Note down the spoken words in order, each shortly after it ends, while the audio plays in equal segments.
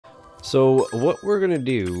So what we're gonna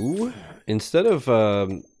do, instead of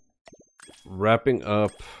wrapping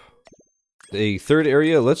up the third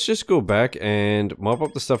area, let's just go back and mop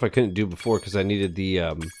up the stuff I couldn't do before because I needed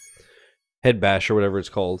the head bash or whatever it's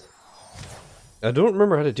called. I don't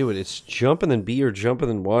remember how to do it. It's jump and then B or jump and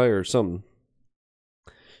then Y or something.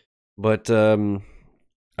 But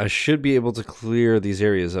I should be able to clear these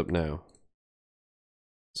areas up now.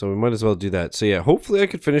 So we might as well do that. So yeah, hopefully I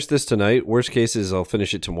could finish this tonight. Worst case is I'll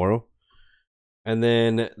finish it tomorrow. And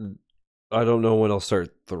then I don't know when I'll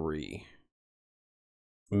start 3.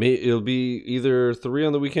 It'll be either 3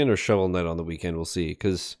 on the weekend or Shovel Knight on the weekend. We'll see.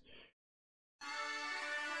 Because,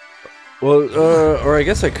 well, or I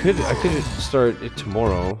guess I could start it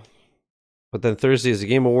tomorrow. But then Thursday is the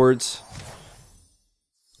Game Awards.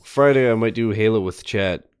 Friday I might do Halo with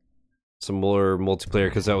chat. Some more multiplayer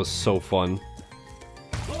because that was so fun.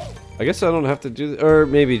 I guess I don't have to do or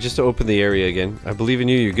maybe just to open the area again. I believe in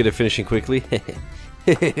you, you're good at finishing quickly.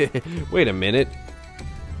 Wait a minute.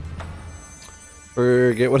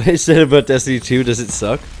 Forget what I said about Destiny 2, does it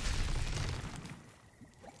suck?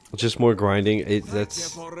 Just more grinding,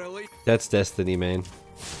 that's Destiny, man.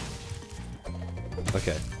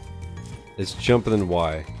 Okay. It's jump and then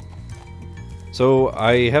Y. So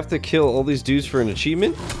I have to kill all these dudes for an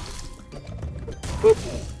achievement? Boop.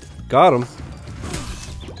 Got him.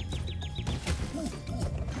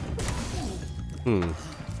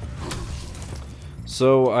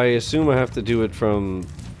 So I assume I have to do it from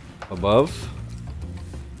above.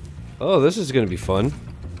 Oh, this is gonna be fun.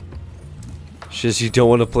 Shiz, you don't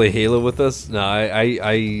want to play Halo with us? Nah,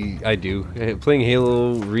 I do. Playing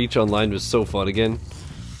Halo Reach online was so fun again.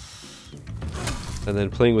 And then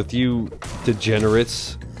playing with you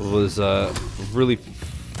degenerates was really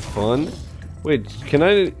fun. Wait, can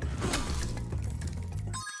I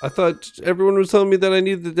thought everyone was telling me that I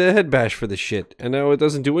needed the head bash for this shit, and now it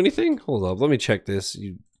doesn't do anything? Hold up, let me check this,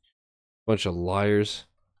 you bunch of liars.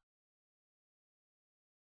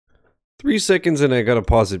 3 seconds and I gotta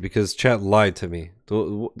pause it because chat lied to me.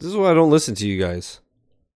 This is why I don't listen to you guys.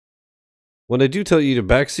 When I do tell you to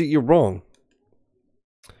backseat, you're wrong.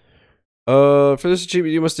 For this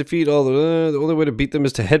achievement you must defeat all the only way to beat them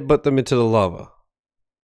is to headbutt them into the lava.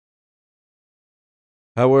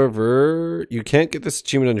 However, you can't get this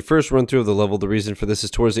achievement on your first run through of the level. The reason for this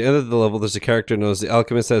is towards the end of the level, there's a character known as the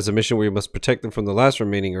Alchemist that has a mission where you must protect them from the last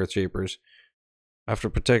remaining Earthshapers. After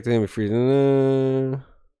protecting them, you're free to...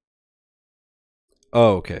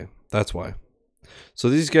 Oh, okay. That's why. So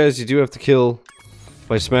these guys you do have to kill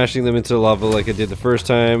by smashing them into the lava like I did the first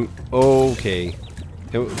time. Okay.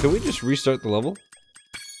 Can we just restart the level?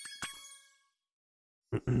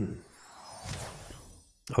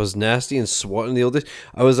 I was nasty and SWAT in the old days.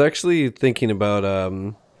 I was actually thinking about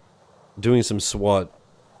doing some SWAT.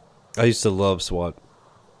 I used to love SWAT.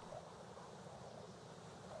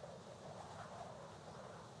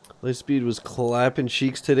 Lightspeed was clapping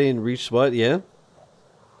cheeks today and reached SWAT, yeah?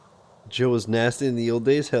 Joe was nasty in the old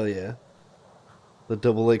days, hell yeah. The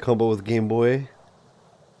double A combo with Game Boy.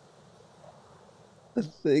 I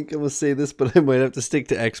think I'm gonna say this, but I might have to stick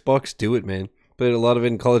to Xbox. Do it, man. Played a lot of it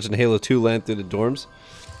in college and Halo 2 land through the dorms.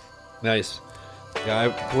 Nice. Yeah, I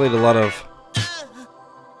played a lot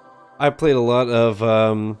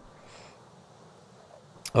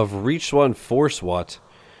of Reach SWAT and Force SWAT.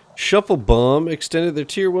 Shuffle Bomb extended their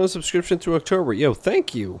tier 1 subscription through October. Yo,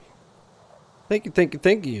 thank you.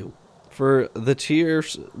 Thank you for the tier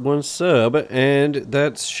 1 sub, and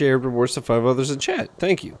that's shared rewards to 5 others in chat.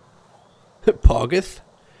 Thank you. Poggeth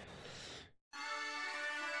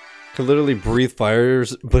can literally breathe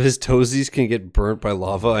fires, but his toesies can get burnt by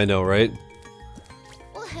lava. I know, right?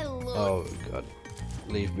 Well, hello. Oh god,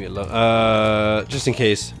 leave me alone. Just in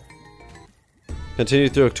case. Continue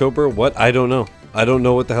through October. What? I don't know. I don't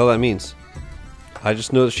know what the hell that means. I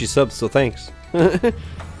just know that she subbed, so thanks.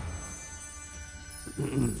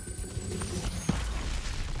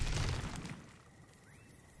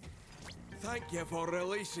 Thank you for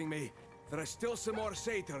releasing me. There are still some more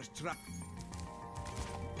satyrs trapped.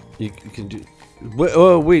 You can do... Wait,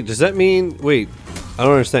 oh, wait, does that mean... Wait, I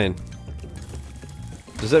don't understand.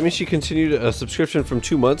 Does that mean she continued a subscription from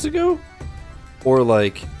 2 months ago? Or,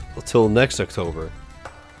 like, until next October?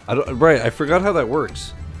 I don't... Right, I forgot how that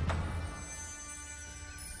works.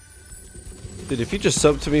 Dude, if you just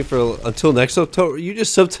subbed to me for... Until next October... You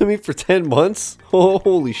just subbed to me for 10 months? Oh,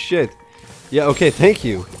 holy shit. Yeah, okay, thank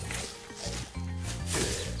you.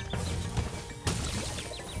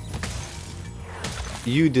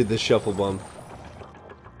 You did the shuffle bomb.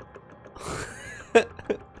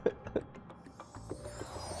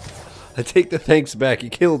 I take the thanks back. You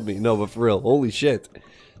killed me. No, but for real. Holy shit.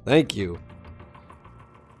 Thank you.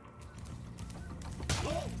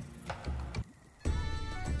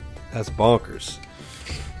 That's bonkers.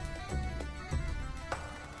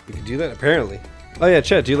 You can do that apparently. Oh yeah,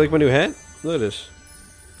 chat, do you like my new hat? Look at this.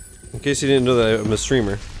 In case you didn't know that I'm a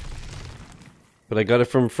streamer. But I got it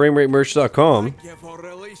from frameratemerch.com. Thank you for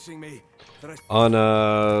releasing me. On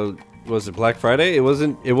was it Black Friday? It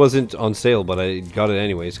wasn't on sale, but I got it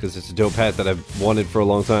anyways because it's a dope hat that I've wanted for a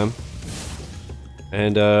long time.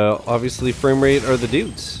 And obviously Framerate are the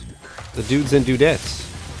dudes. The dudes and dudettes.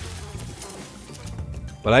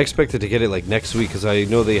 But I expected to get it like next week because I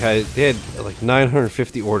know they had like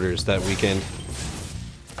 950 orders that weekend.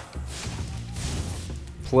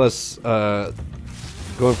 Plus going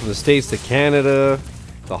from the States to Canada,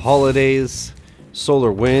 the holidays,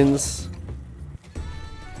 solar winds.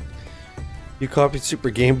 You copied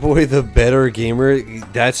Super Game Boy, the better gamer.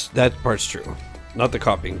 That part's true. Not the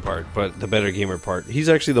copying part, but the better gamer part. He's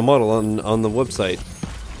actually the model on the website.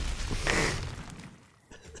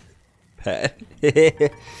 Pat.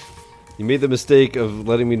 You made the mistake of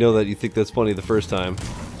letting me know that you think that's funny the first time.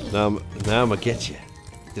 Now I'm gonna get you.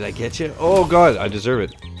 Did I get you? Oh god, I deserve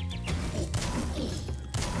it.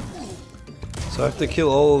 So I have to kill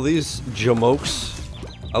all of these jamokes.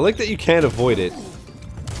 I like that you can't avoid it.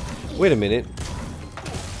 Wait a minute.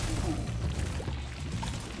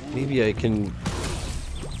 Maybe I can...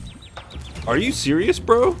 Are you serious,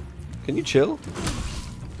 bro? Can you chill?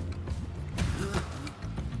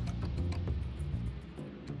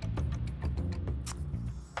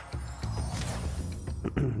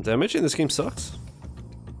 Did I mention this game sucks?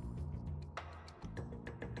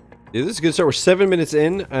 Yeah, this is a good start. We're 7 minutes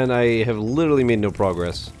in, and I have literally made no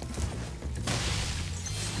progress.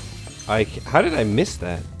 How did I miss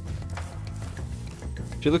that?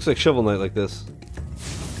 She looks like Shovel Knight like this.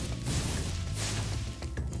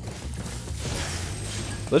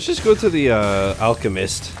 Let's just go to the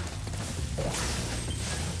Alchemist.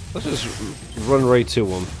 Let's just run right to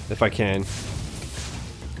him, if I can.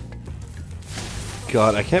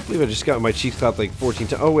 God, I can't believe I just got my cheeks clapped like 14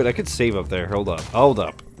 times. Oh wait, I could save up there. Hold up. Hold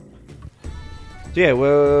up. Yeah,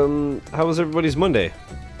 well, how was everybody's Monday?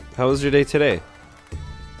 How was your day today?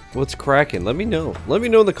 What's cracking? Let me know. Let me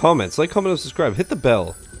know in the comments. Like, comment, and subscribe. Hit the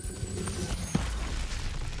bell.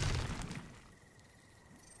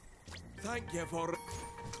 Thank you for...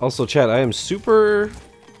 Also, chat, I am super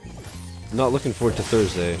not looking forward to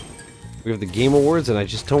Thursday. We have the Game Awards, and I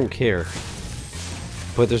just don't care.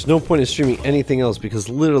 But there's no point in streaming anything else because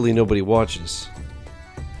literally nobody watches.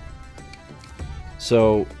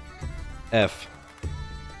 So, F.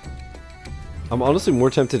 I'm honestly more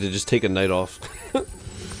tempted to just take a night off.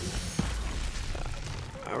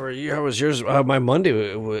 How was yours? My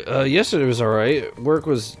Monday, yesterday was alright. Work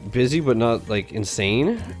was busy, but not like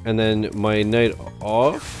insane. And then my night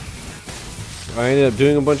off, I ended up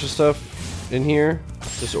doing a bunch of stuff in here,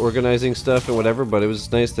 just organizing stuff and whatever. But it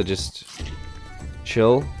was nice to just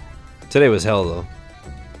chill. Today was hell though.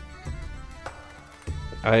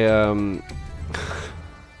 I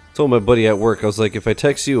told my buddy at work, I was like, if I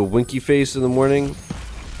text you a winky face in the morning,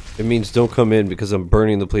 it means don't come in because I'm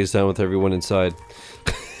burning the place down with everyone inside.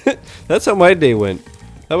 That's how my day went.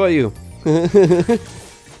 How about you?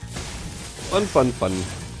 Fun, fun, fun.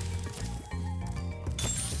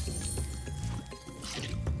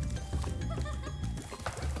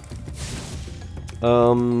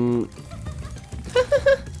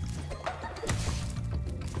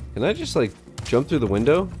 Can I just like jump through the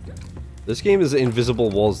window? This game is Invisible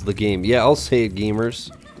Walls the game. Yeah, I'll say it, gamers.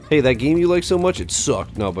 Hey, that game you like so much, it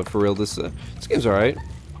sucked. No, but for real, this game's alright.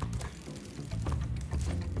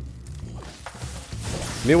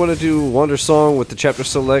 May want to do Wander Song with the chapter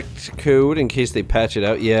select code in case they patch it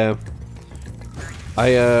out. Yeah,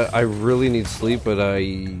 I really need sleep, but I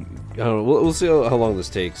don't know. We'll see how long this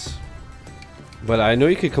takes. But I know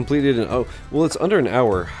you could complete it in well, it's under an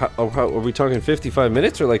hour. How are we talking? 55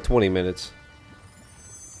 minutes or like 20 minutes?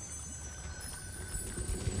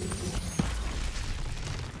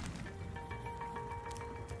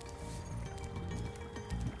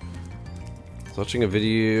 Watching a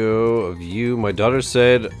video of you. My daughter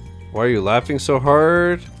said, "Why are you laughing so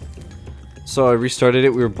hard?" So I restarted it.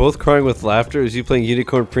 We were both crying with laughter. Is you playing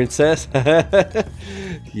Unicorn Princess?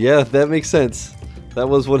 Yeah, that makes sense. That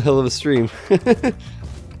was one hell of a stream.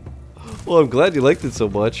 Well, I'm glad you liked it so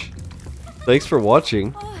much. Thanks for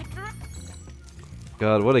watching.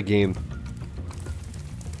 God, what a game.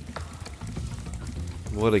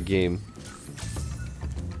 What a game.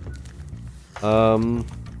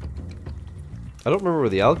 I don't remember where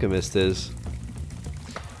the Alchemist is.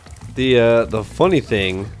 The funny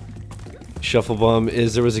thing, Shufflebum,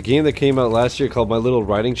 is there was a game that came out last year called My Little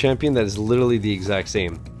Riding Champion that is literally the exact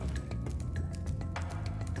same.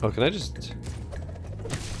 Oh, can I just...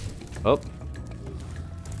 Oh.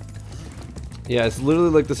 Yeah, it's literally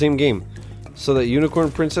like the same game. So that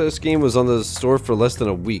Unicorn Princess game was on the store for less than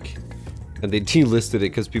a week. And they delisted it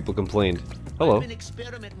because people complained. Hello. I've been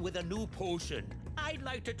experimenting with a new potion. I'd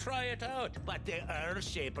like to try it out, but the Earth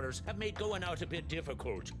Shapers have made going out a bit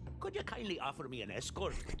difficult. Could you kindly offer me an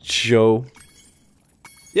escort? Joe.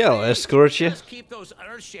 Yeah, I'll escort you. Just keep those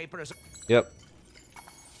Earth Shapers. Yep.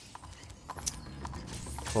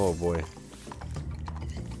 Oh boy.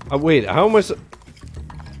 Wait, how am I so...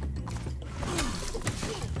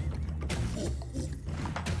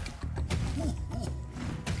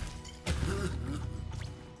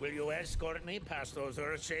 Will you escort me past those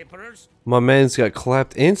Earth Shapers? My man's got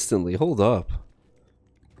clapped instantly. Hold up.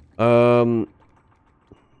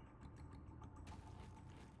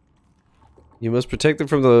 You must protect them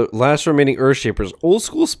from the last remaining Earthshapers. Old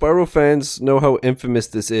school Spyro fans know how infamous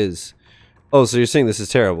this is. Oh, so you're saying this is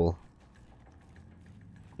terrible.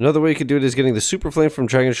 Another way you could do it is getting the Super Flame from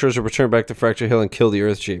Dragon Shores to return back to Fracture Hill and kill the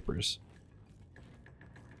Earthshapers.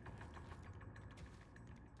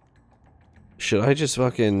 Should I just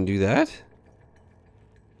fucking do that?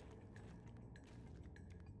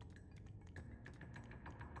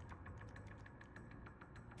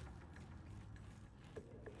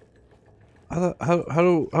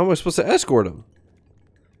 How am I supposed to escort him?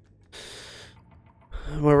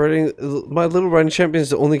 My Little Riding Champion is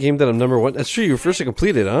the only game that I'm number 1. That's true, you were first to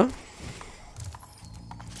complete it, huh?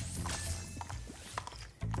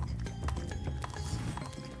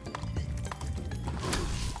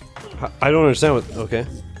 I don't understand what... Okay.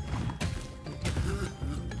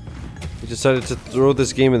 You decided to throw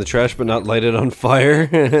this game in the trash but not light it on fire?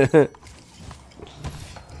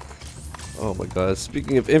 Oh my god.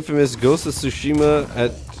 Speaking of infamous, Ghost of Tsushima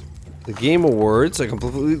at the Game Awards. I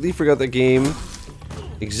completely forgot that game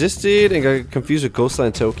existed and got confused with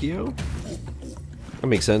Ghostland Tokyo. That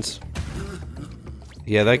makes sense.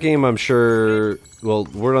 Yeah, that game I'm sure... Well,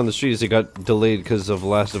 word on the street is it got delayed because of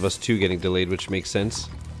Last of Us 2 getting delayed, which makes sense.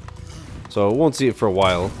 So I won't see it for a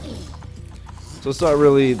while. So it's not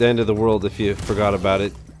really the end of the world if you forgot about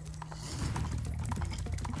it.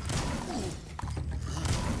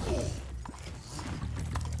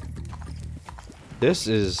 This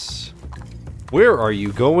is... Where are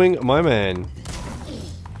you going, my man?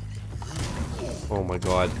 Oh my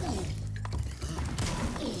god.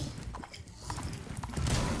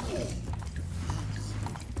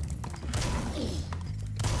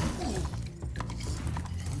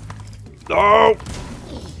 No!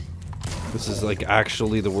 This is like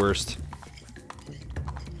actually the worst.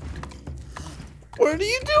 What are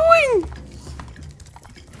you doing?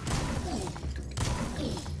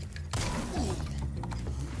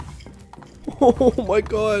 Oh my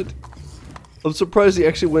god. I'm surprised he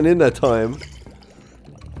actually went in that time.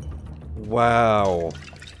 Wow.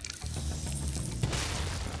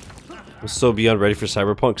 I'm so beyond ready for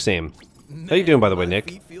Cyberpunk. Same. How you doing, by the way,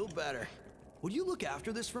 Nick? Feet feel better. Would you look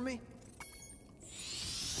after this for me?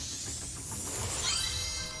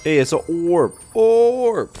 Hey, it's an orb.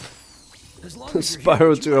 Orb. As long as you're Spyro here,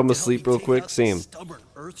 would 2, you I'm like to asleep help me real take quick. out these Same. Stubborn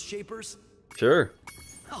Earth Shapers? Sure.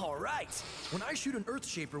 All right. When I shoot an Earth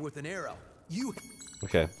Shaper with an arrow, you.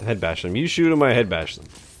 Okay, head bash them. You shoot him, I head bash them.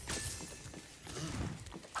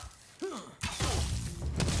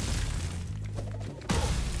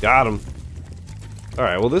 Got him.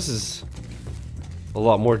 Alright, well this is a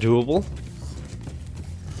lot more doable.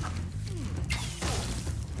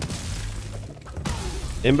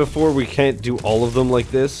 And before we can't do all of them like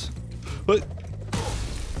this. What?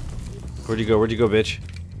 Where'd you go? Where'd you go, bitch?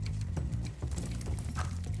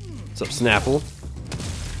 What's up, Snapple?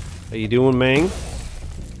 How you doing, Mang?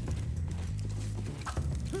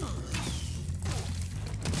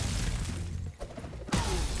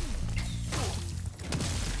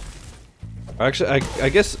 Actually, I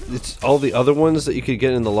guess it's all the other ones that you could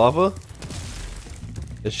get in the lava.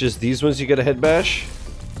 It's just these ones you get a head bash.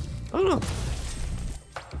 I don't know.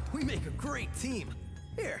 We make a great team.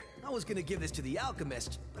 Here, I was gonna give this to the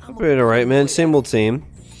alchemist. But I've been alright, man. Same old team.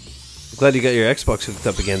 Glad you got your Xbox hooked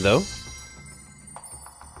up again, though.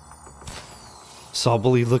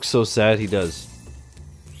 Sobble looks so sad, he does.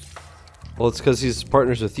 Well, it's because he's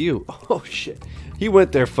partners with you. Oh, shit. He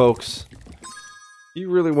went there, folks. He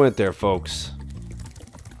really went there, folks.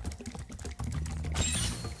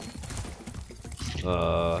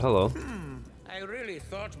 Hello. I really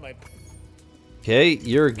thought my... Okay,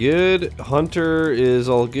 you're good. Hunter is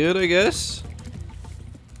all good, I guess.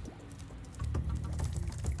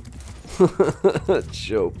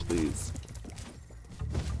 Joe, please.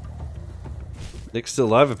 Nick's still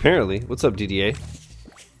alive, apparently. What's up, DDA?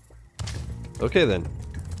 Okay, then.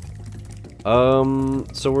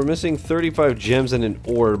 So we're missing 35 gems and an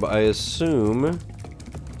orb. I assume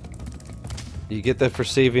you get that for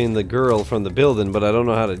saving the girl from the building, but I don't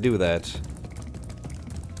know how to do that.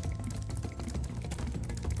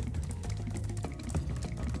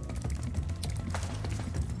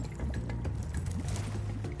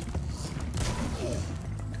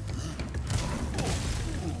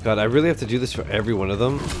 God, I really have to do this for every one of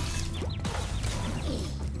them?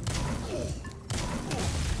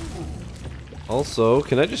 Also,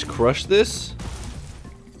 can I just crush this?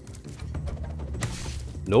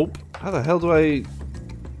 Nope. How the hell do I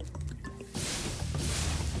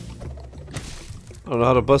don't know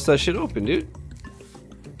how to bust that shit open, dude.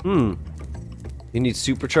 You need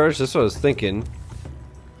supercharge? That's what I was thinking.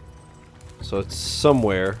 So it's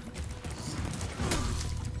somewhere.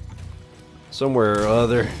 Somewhere or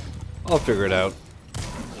other. I'll figure it out.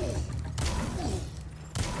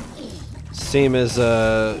 Same as,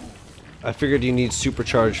 I figured you need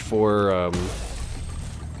supercharge for,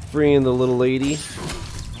 freeing the little lady.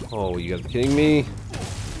 Oh, you gotta be kidding me.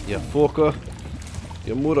 You fucker.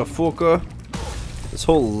 You motherfucker. This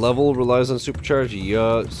whole level relies on supercharge?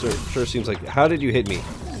 Yeah, sure seems like... How did you hit me?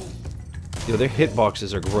 Yo, their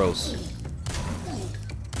hitboxes are gross.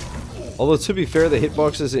 Although, to be fair, the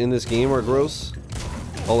hitboxes in this game are gross.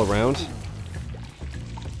 All around.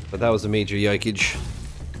 But that was a major yikage.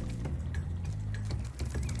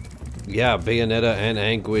 Yeah, Bayonetta and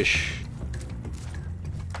Anguish.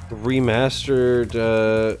 Remastered,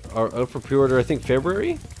 are up for pre-order, I think,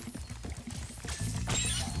 February?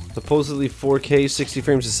 Supposedly 4K, 60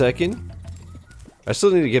 frames a second. I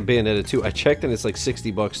still need to get Bayonetta 2. I checked and it's like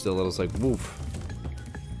 60 bucks still. I was like, woof.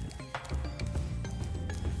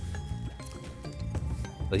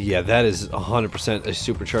 Yeah, that is 100% a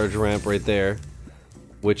supercharge ramp right there.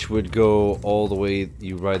 Which would go all the way,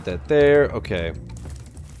 you ride that there. Okay.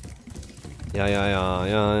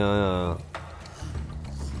 Yeah.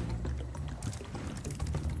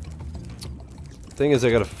 Thing is,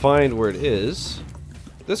 I gotta find where it is.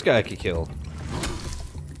 This guy I can kill.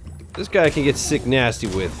 This guy I can get sick nasty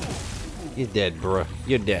with. You're dead, bruh.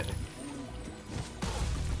 You're dead.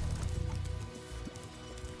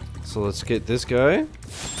 So let's get this guy.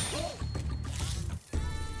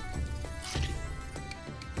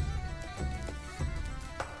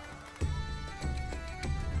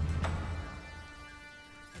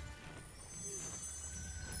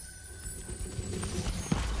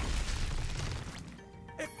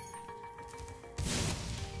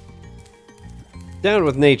 Down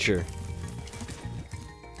with nature.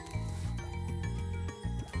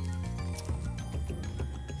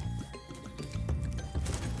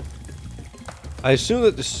 I assume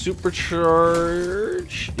that the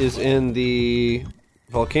supercharge is in the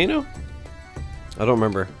volcano? I don't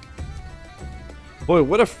remember. Boy,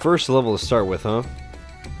 what a first level to start with, huh?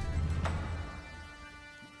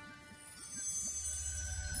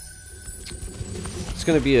 It's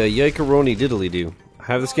gonna be a yikaroni diddly-doo.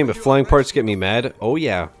 Have this game, but flying parts get me mad. Oh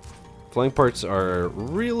yeah. Flying parts are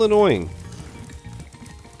real annoying.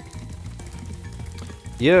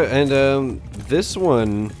 Yeah, and this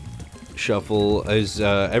one, Shuffle, is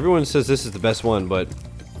everyone says this is the best one, but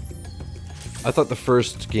I thought the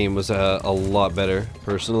first game was a lot better,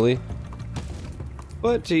 personally.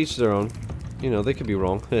 But to each their own. You know, they could be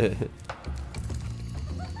wrong.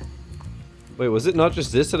 Wait, was it not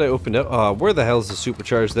just this that I opened up? Where the hell is the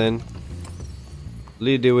supercharge then?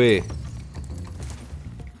 Lead the way.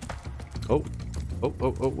 Oh,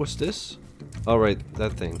 what's this? Alright,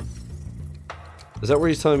 that thing. Is that where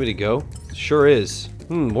he's telling me to go? Sure is.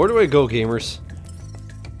 Where do I go, gamers?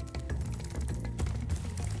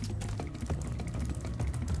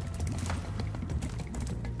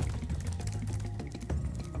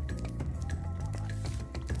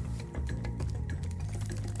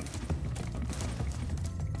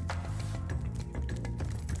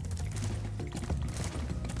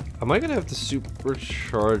 Am I gonna have to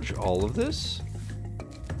supercharge all of this?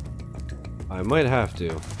 I might have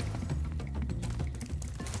to.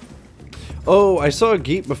 Oh, I saw a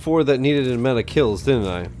gate before that needed an amount of kills, didn't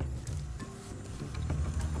I?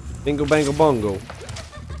 Bingo bango bongo.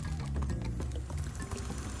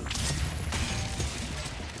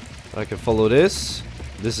 I can follow this.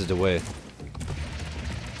 This is the way.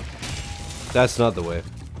 That's not the way.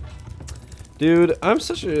 Dude, I'm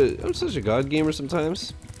such a god gamer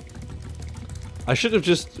sometimes. I should have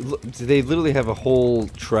just... They literally have a whole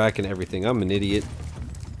track and everything. I'm an idiot.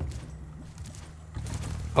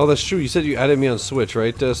 Oh, that's true. You said you added me on Switch,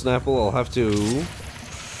 right, Snapple? I'll have to...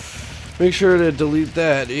 make sure to delete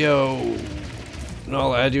that. Yo. And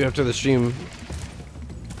I'll add you after the stream.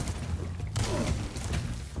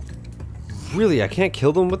 Really, I can't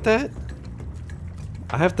kill them with that?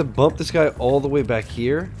 I have to bump this guy all the way back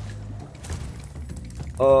here?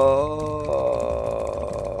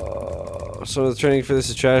 So the training for this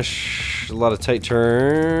is trash. A lot of tight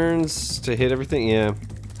turns to hit everything. Yeah.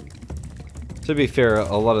 To be fair,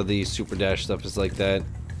 a lot of the super dash stuff is like that.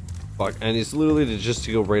 Fuck, and it's literally just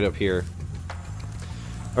to go right up here.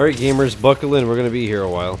 Alright gamers, buckle in, we're gonna be here a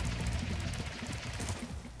while.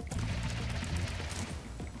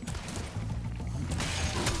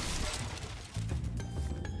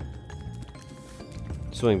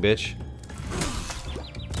 Swing, bitch.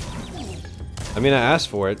 I mean, I asked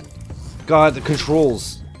for it. God, the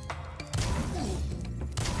controls.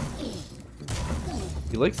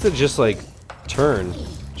 He likes to just, like, turn.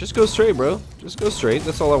 Just go straight, bro. Just go straight.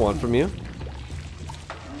 That's all I want from you.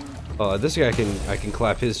 Oh, this guy I can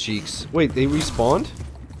clap his cheeks. Wait, they respawned?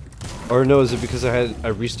 Or no, is it because I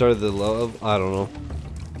restarted the level? I don't know.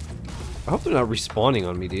 I hope they're not respawning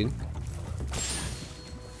on me, dude.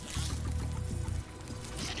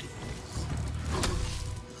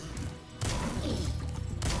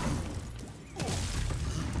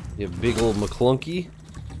 You big old McClunky.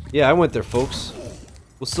 Yeah, I went there, folks.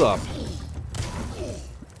 What's up?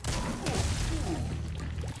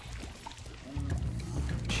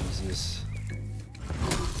 Jesus.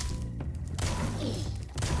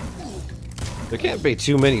 There can't be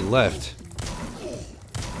too many left.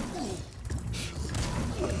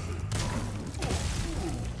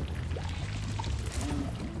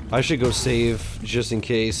 I should go save just in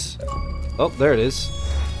case. Oh, there it is.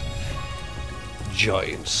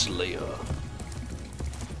 Giant Slayer.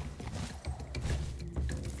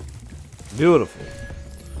 Beautiful.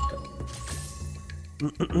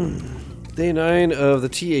 Day 9 of the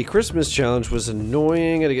TA Christmas Challenge was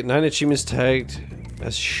annoying. I had to get 9 achievements tagged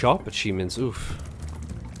as shop achievements. Oof.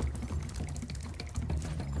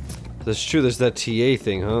 That's true, there's that TA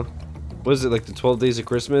thing, huh? What is it, like the 12 days of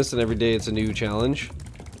Christmas and every day it's a new challenge?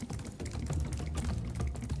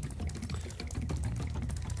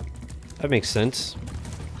 That makes sense.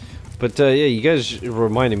 But yeah, you guys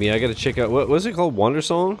reminded me, I gotta check out, what was it called? Wander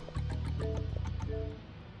Song?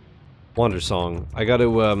 Wander Song. I gotta,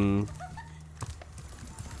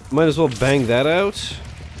 might as well bang that out.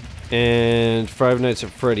 And Five Nights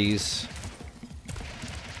at Freddy's.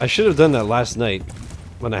 I should have done that last night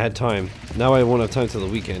when I had time. Now I won't have time till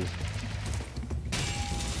the weekend.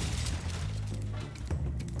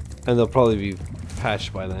 And they'll probably be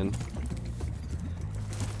patched by then.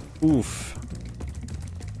 Oof.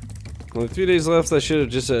 Only 3 days left. I should have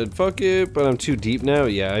just said fuck it, but I'm too deep now.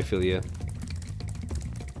 Yeah, I feel ya.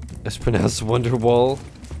 It's pronounced Wonderwall.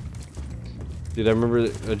 Dude, I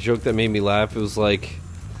remember a joke that made me laugh. It was like,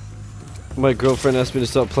 my girlfriend asked me to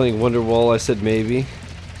stop playing Wonderwall. I said maybe.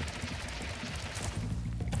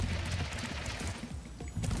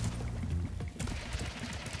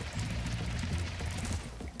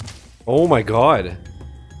 Oh my god.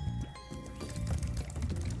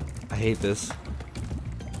 I hate this.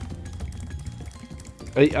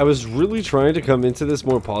 I was really trying to come into this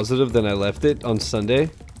more positive than I left it on Sunday.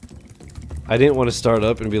 I didn't want to start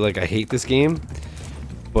up and be like, I hate this game.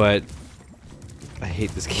 But I hate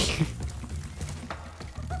this game.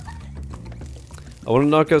 I want to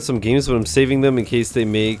knock out some games, but I'm saving them in case they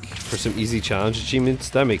make for some easy challenge achievements.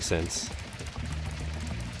 That makes sense.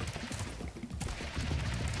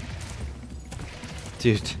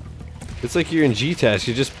 Dude, it's like you're in G-Task,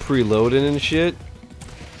 you're just preloading and shit.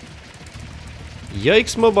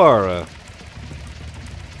 Yikes, Mabara.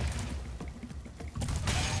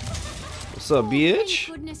 What's up, bitch?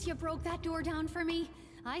 Thank goodness you broke that door down for me.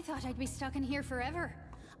 I thought I'd be stuck in here forever.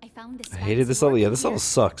 I found this. I hated this level. Yeah, this level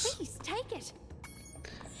sucks. Please take it.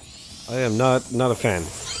 I am not a fan.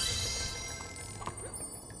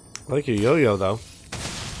 I like your yo-yo though.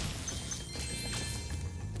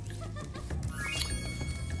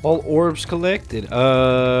 All orbs collected.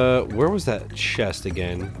 Where was that chest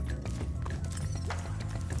again?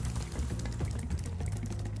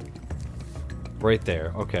 Right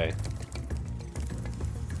there. Okay.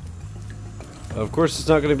 Of course, it's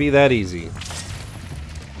not going to be that easy.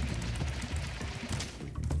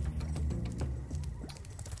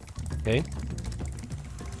 Okay.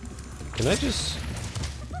 Can I just...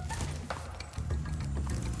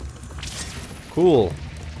 Cool.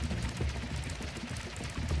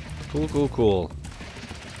 Cool, cool, cool.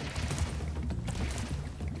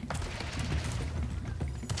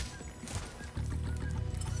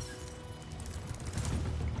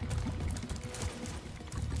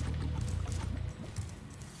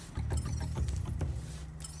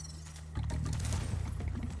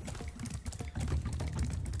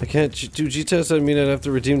 I can't do G-tests. I mean, I'd have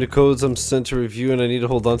to redeem the codes I'm sent to review, and I need to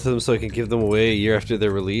hold on to them so I can give them away a year after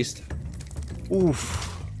they're released.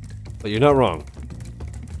 Oof. But you're not wrong.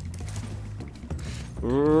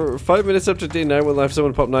 5 minutes after day 9 went live,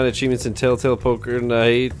 someone popped 9 achievements in Telltale Poker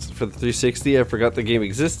Night for the 360. I forgot the game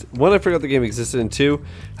existed. 1, I forgot the game existed, and 2,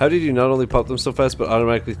 how did you not only pop them so fast, but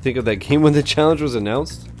automatically think of that game when the challenge was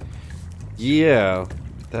announced? Yeah,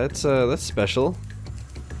 that's special.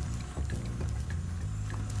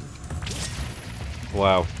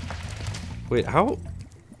 Wow. Wait, how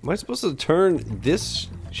am I supposed to turn this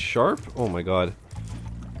sharp? Oh my god.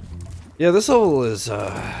 Yeah, this level is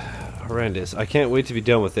horrendous. I can't wait to be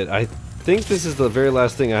done with it. I think this is the very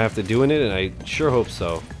last thing I have to do in it, and I sure hope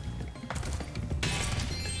so.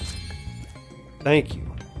 Thank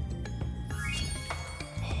you.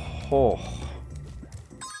 Oh.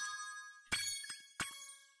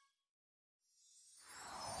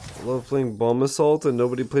 I love playing Bomb Assault and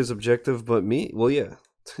nobody plays objective but me? Well, yeah.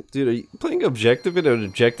 Dude, are you playing objective in an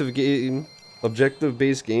objective game?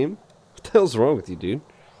 Objective-based game? What the hell's wrong with you, dude?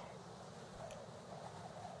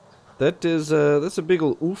 That is, that's a big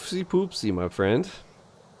ol' oofsy poopsy, my friend.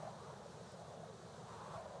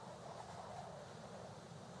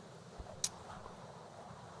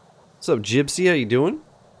 What's up, Gypsy? How you doing?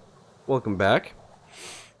 Welcome back.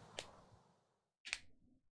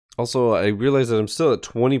 Also, I realize that I'm still at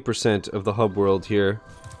 20% of the hub world here.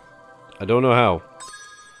 I don't know how.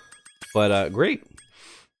 But, great.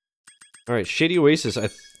 Alright, Shady Oasis. I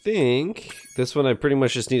think this one I pretty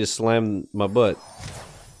much just need to slam my butt.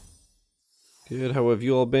 Good, how have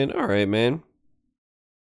you all been? Alright, man.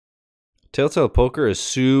 Telltale Poker is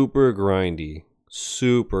super grindy.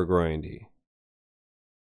 Super grindy.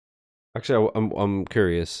 Actually, I'm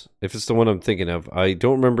curious if it's the one I'm thinking of. I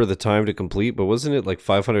don't remember the time to complete, but wasn't it like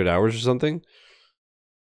 500 hours or something?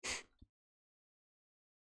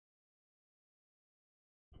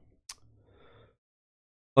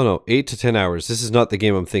 Oh no, 8 to 10 hours. This is not the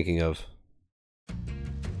game I'm thinking of.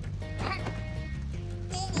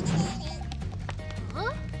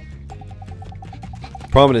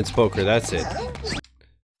 Prominence Poker, that's it.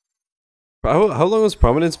 How long was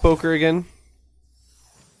Prominence Poker again?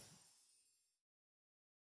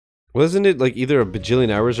 Wasn't it like either a bajillion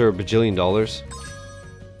hours or a bajillion dollars?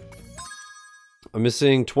 I'm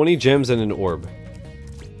missing 20 gems and an orb.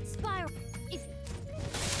 Spyro,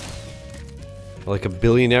 Like a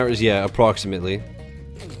billion hours? Yeah, approximately.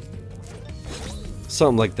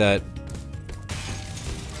 Something like that.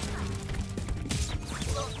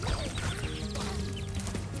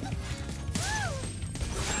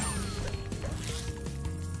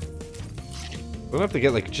 We'll have to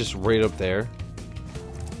get like just right up there.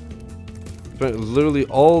 Spent literally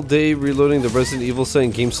all day reloading the Resident Evil site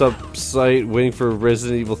and GameStop site waiting for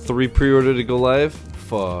Resident Evil 3 pre-order to go live.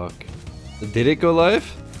 Fuck. Did it go live?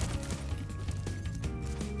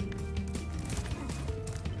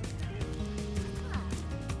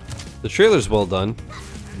 The trailer's well done.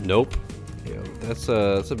 Nope. Yo, that's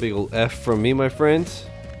a big old F from me, my friend.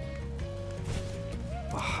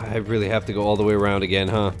 I really have to go all the way around again,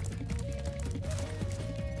 huh?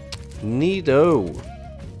 Neato.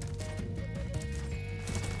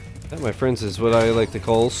 That, my friends, is what I like to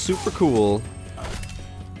call super cool.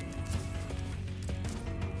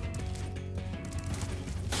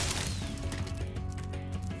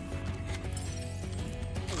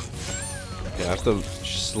 Yeah, I have to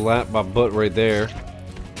slap my butt right there.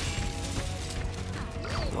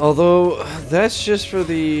 Although, that's just for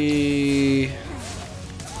the...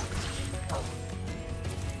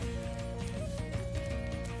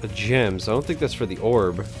 gems. I don't think that's for the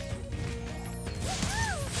orb.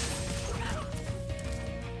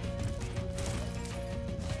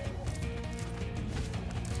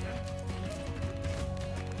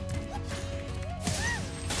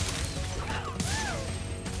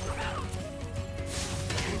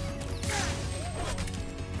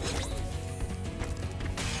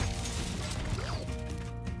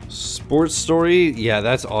 Sports Story? Yeah,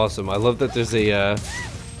 that's awesome. I love that there's a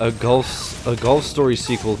golf story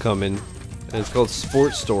sequel coming, and it's called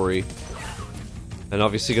Sports Story, and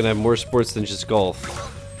obviously gonna have more sports than just golf.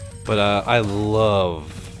 But I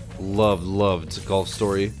loved Golf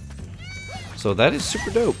Story, so that is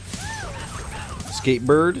super dope.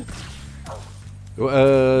 Skatebird.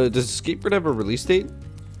 Does Skatebird have a release date?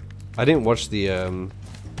 I didn't watch the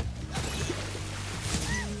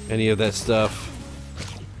any of that stuff.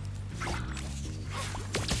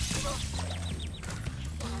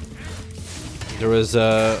 There was,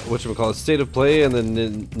 whatchamacallit, State of Play and the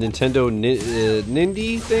Nintendo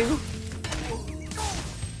Nindy thing?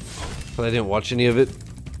 But I didn't watch any of it.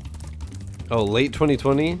 Oh, late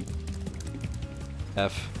 2020?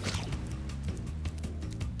 F.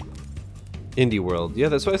 Indie World. Yeah,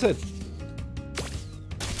 that's what I said.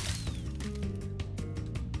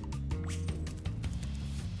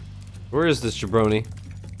 Where is this jabroni?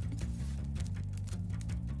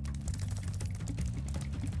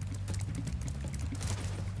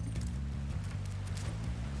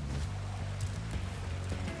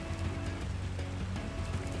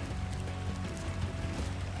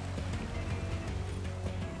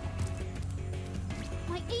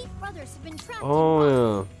 My 8 brothers have been trapped. Oh,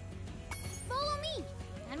 yeah. Follow me,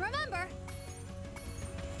 and remember.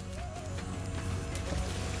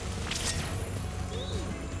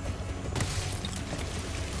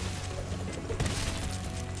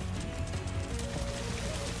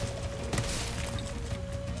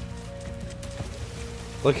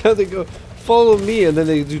 Look how they go. Follow me, and then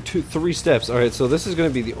they do 3 steps. All right, so this is going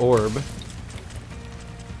to be the orb,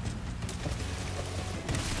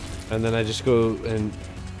 and then I just go and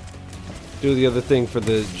do the other thing for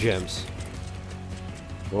the gems.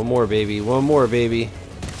 One more, baby. One more, baby.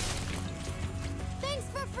 Thanks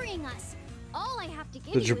for freeing us. All I have to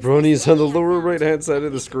give The you jabroni is this on the lily I lower found. right-hand side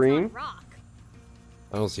of the It's on screen. rock.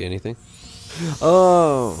 I don't see anything.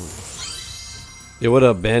 Oh. Yeah, what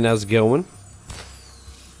up, Ben? How's it going?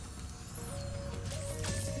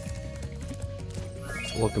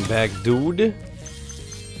 Welcome back, dude.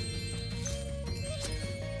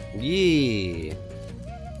 Yeah.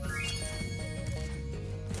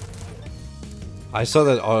 I saw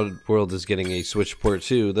that Oddworld is getting a Switch port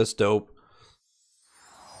too. That's dope.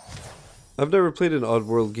 I've never played an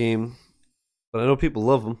Oddworld game, but I know people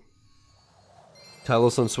love them.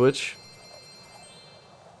 Talos on Switch.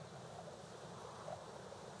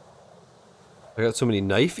 I got so many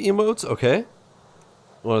knife emotes. Okay.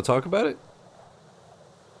 Want to talk about it?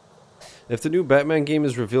 If the new Batman game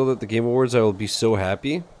is revealed at the Game Awards, I will be so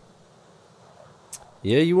happy.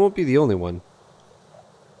 Yeah, you won't be the only one.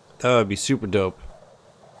 That would be super dope.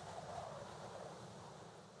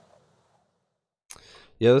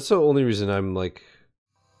 Yeah, that's the only reason I'm like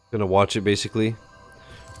gonna watch it basically.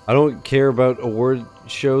 I don't care about award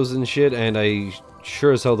shows and shit, and I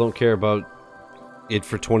sure as hell don't care about it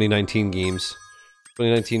for 2019 games.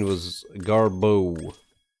 2019 was garbo.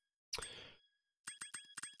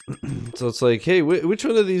 So it's like, hey, which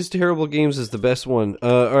one of these terrible games is the best one?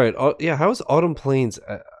 Alright, yeah, how is Autumn Plains?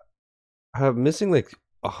 I have missing like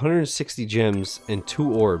 160 gems and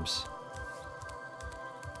 2 orbs.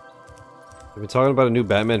 I've been talking about a new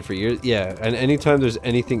Batman for years. Yeah, and anytime there's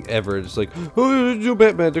anything ever, it's like, oh, there's a new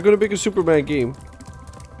Batman, they're gonna make a Superman game.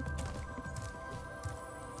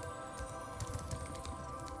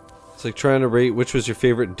 It's like trying to rate which was your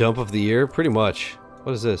favorite dump of the year, pretty much.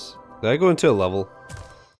 What is this? Did I go into a level?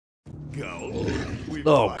 Go.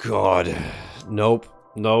 Oh god. Nope.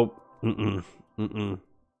 Nope.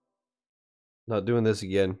 Not doing this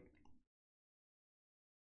again.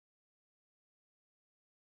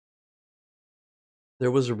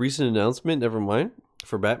 There was a recent announcement, never mind,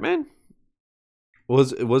 for Batman?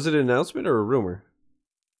 Was it an announcement or a rumor?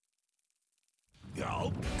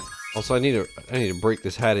 Go. Also, I need to break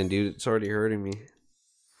this hat in, dude. It's already hurting me.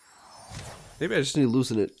 Maybe I just need to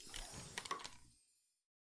loosen it.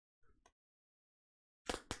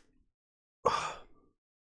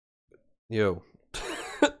 Yo.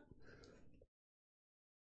 I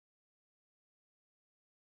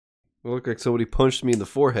look like somebody punched me in the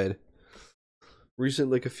forehead. Recent,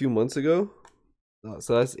 like a few months ago. Oh,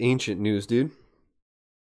 so that's ancient news, dude.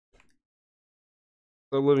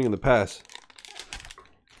 I'm living in the past.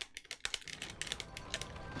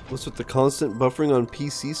 What's with the constant buffering on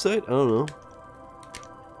PC site? I don't know.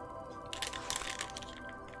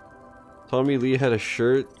 Tommy Lee had a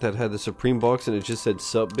shirt that had the Supreme box and it just said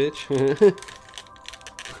 "Sup, bitch."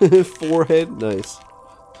 Forehead, nice.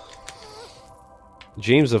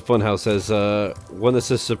 James of Funhouse says, one that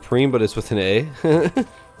says Supreme, but it's with an A.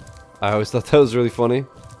 I always thought that was really funny.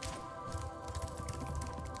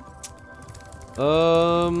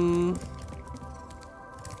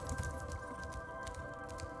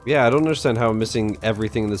 Yeah, I don't understand how I'm missing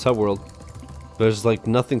everything in this hub world. There's like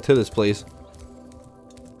nothing to this place.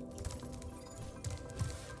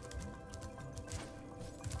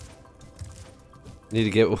 Need to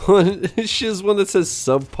get one. Shiz one that says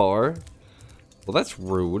subpar. Well, that's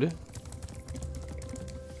rude.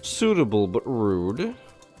 Suitable, but rude.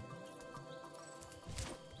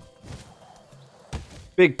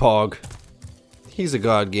 Big Pog. He's a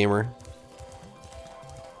god gamer.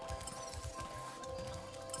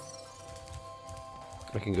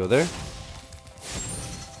 I can go there.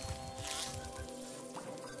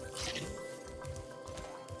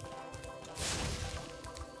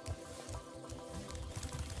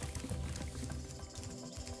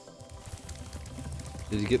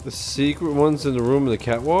 Did you get the secret ones in the room in the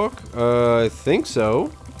catwalk? I think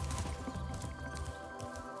so.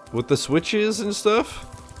 With the switches and stuff?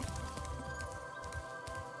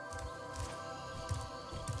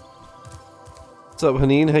 What's up,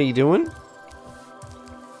 Haneen? How you doing?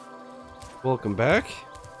 Welcome back.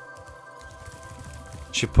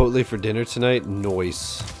 Chipotle for dinner tonight?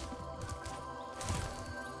 Noise.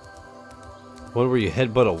 One where you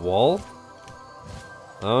headbutt a wall?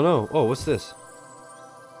 I don't know. Oh, what's this?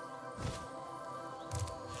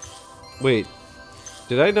 Wait.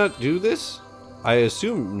 Did I not do this? I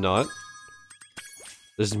assume not.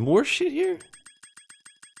 There's more shit here?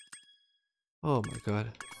 Oh my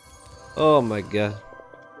god. Oh my god.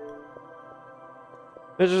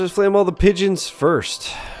 I just flame all the pigeons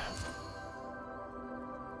first.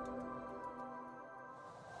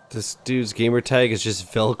 This dude's gamer tag is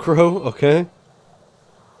just Velcro, okay?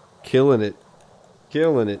 Killing it.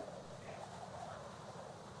 Killing it.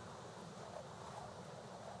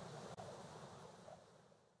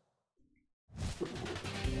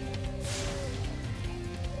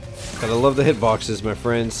 Gotta love the hitboxes, my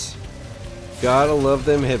friends. Gotta love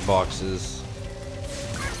them hitboxes.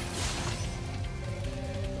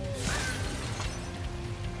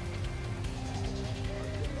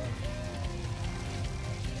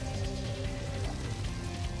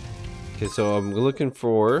 Okay, so I'm looking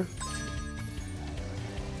for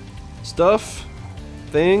stuff,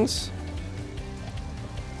 things.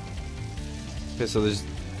 Okay, so there's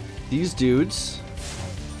these dudes.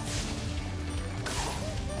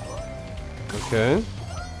 Okay.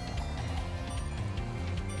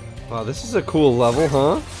 Wow, this is a cool level,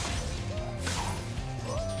 huh?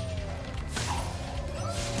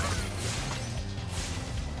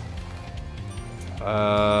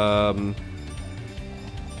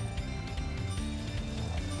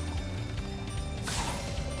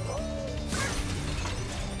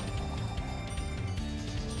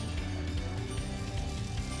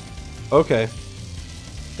 Okay.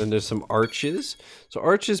 Then there's some arches. So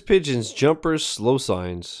arches, pigeons, jumpers, slow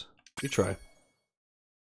signs. You try.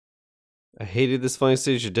 I hated this flying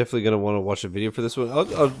stage. You're definitely going to want to watch a video for this one.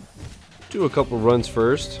 I'll do a couple runs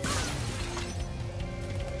first.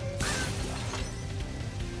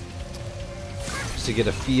 Just to get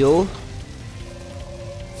a feel.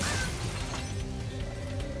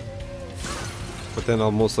 But then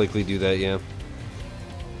I'll most likely do that, yeah.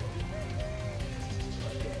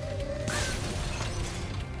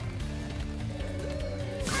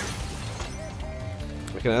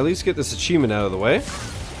 I can at least get this achievement out of the way.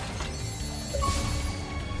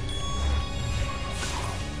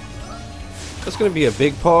 That's gonna be a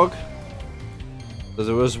big pog. Because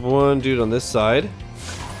there was one dude on this side.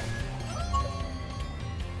 I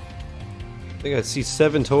think I see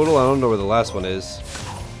 7 total. I don't know where the last one is.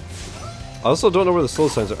 I also don't know where the slow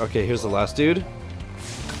signs are. Okay, here's the last dude.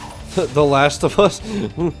 The last of us.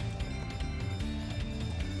 And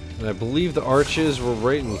I believe the arches were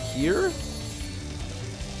right in here.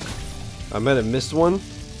 I might have missed one.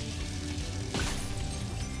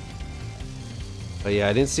 Oh yeah,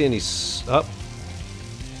 I didn't see any up.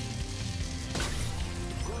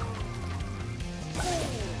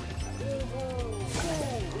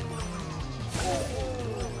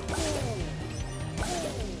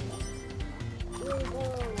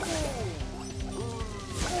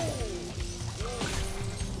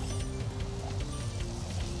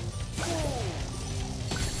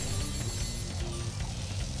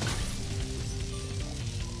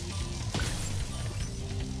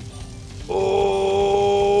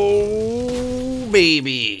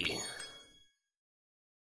 Baby.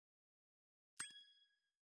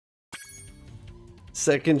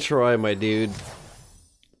 Second try, my dude.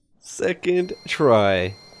 Second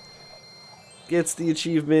try. Gets the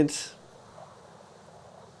achievement.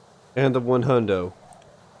 And the 100.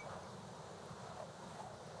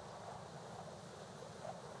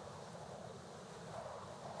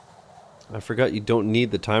 I forgot you don't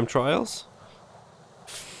need the time trials.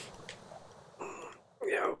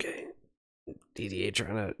 Yeah, okay. DDA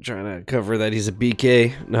trying to cover that he's a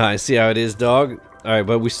BK. Nah, I see how it is, dog. Alright,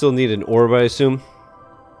 but we still need an orb, I assume.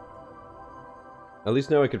 At least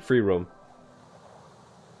now I could free roam.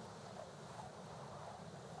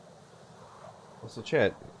 Also,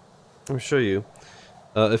 chat. Let me show you.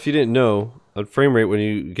 If you didn't know, on frame rate when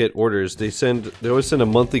you get orders, they always send a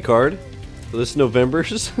monthly card. So this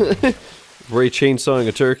November's Ray chainsawing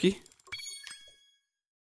a turkey.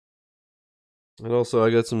 And also I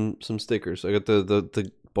got some stickers. I got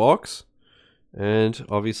the box and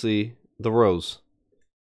obviously the rose.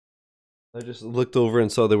 I just looked over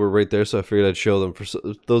and saw they were right there, so I figured I'd show them for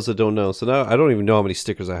those that don't know. So now I don't even know how many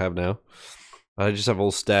stickers I have now. I just have a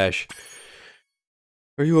whole stash.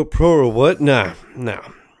 Are you a pro or what? Nah.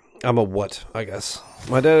 I'm a what, I guess.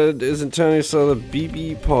 My dad is in town. He saw the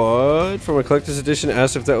BB pod from a collector's edition.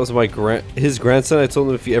 Asked if that was his grandson. I told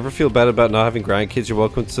him if you ever feel bad about not having grandkids, you're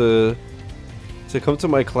welcome to come to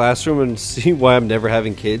my classroom and see why I'm never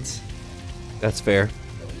having kids. That's fair.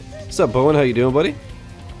 What's up, Bowen? How you doing, buddy?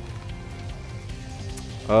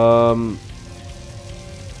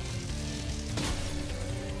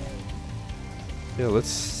 Yeah,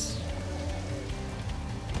 let's...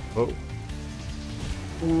 Oh.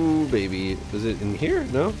 Ooh, baby. Is it in here?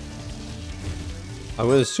 No? I'm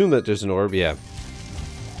gonna assume that there's an orb, yeah.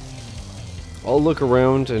 I'll look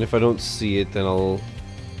around, and if I don't see it, then I'll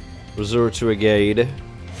resort to a guide.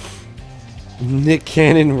 Nick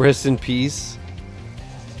Cannon, rest in peace.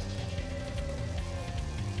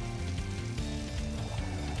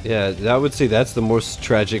 Yeah, I would say that's the most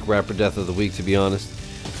tragic rapper death of the week, to be honest.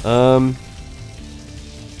 I'm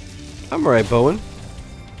alright, Bowen.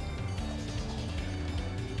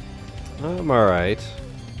 I'm alright.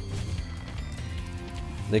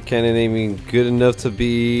 Nick Cannon aiming good enough to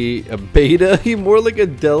be a beta? He more like a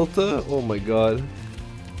delta? Oh my god.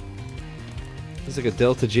 He's like a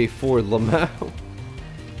Delta J4 Lamau.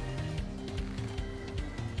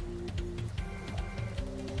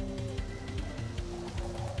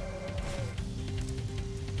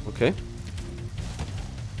 Okay.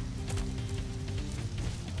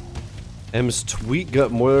 M's tweet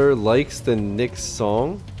got more likes than Nick's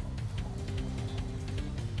song?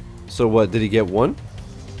 So what, did he get one?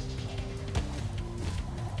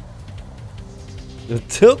 The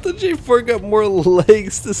Delta J4 got more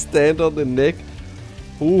legs to stand on than Nick?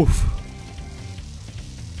 Oof.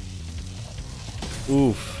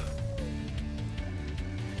 Oof.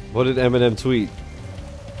 What did Eminem tweet?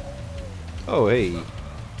 Oh, hey.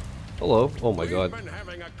 Hello. Oh my god. We've been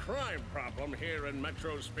having a crime problem here in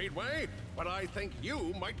Metro Speedway, but I think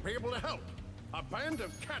you might be able to help. A band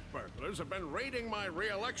of cat burglars have been raiding my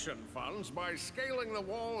re-election funds by scaling the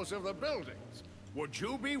walls of the buildings. Would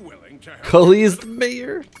you be willing to help? Cully is the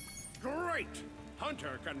mayor? Great!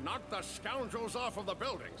 Hunter can knock the scoundrels off of the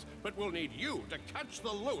buildings, but we'll need you to catch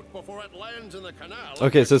the loot before it lands in the canal.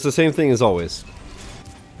 Okay, so it's the same thing as always.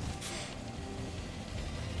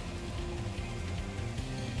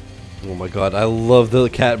 Oh my god, I love the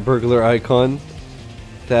cat burglar icon.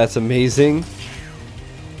 That's amazing.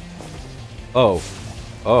 Oh.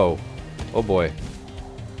 Oh. Oh boy.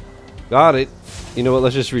 Got it. You know what,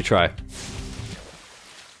 let's just retry.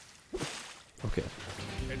 Okay.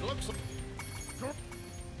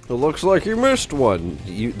 It looks like you missed one.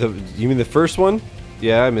 You mean the first one?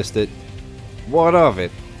 Yeah, I missed it. What of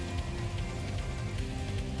it?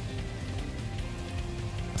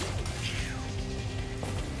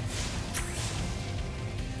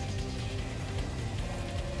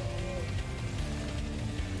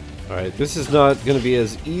 Alright, this is not going to be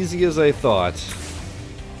as easy as I thought.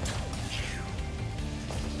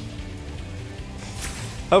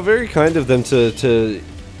 How very kind of them to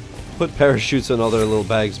put parachutes on all their little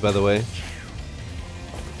bags, by the way. You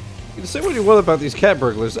can say what you want about these cat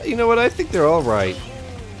burglars. You know what? I think they're alright.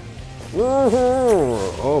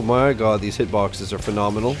 Oh my god, these hitboxes are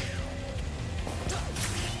phenomenal.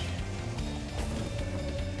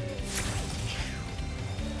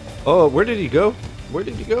 Oh, where did he go? Where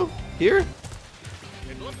did he go? Here?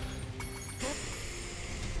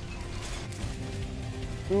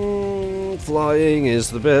 Flying is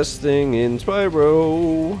the best thing in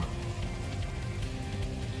Spyro.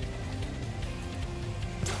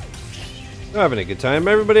 We're having a good time.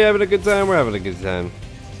 Everybody having a good time? We're having a good time.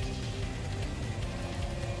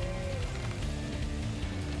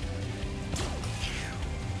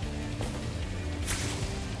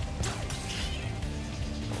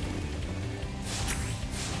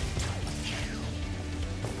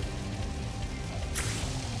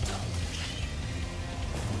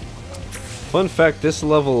 Fun fact, this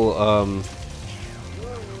level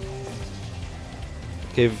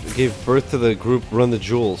gave birth to the group Run the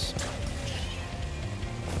Jewels.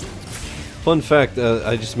 Fun fact,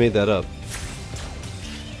 I just made that up.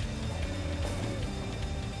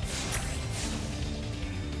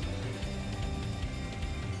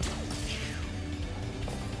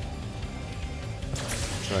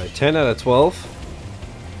 Alright, 10 out of 12.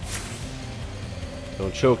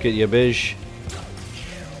 Don't choke it, ya bish.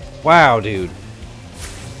 Wow, dude.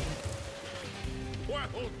 Well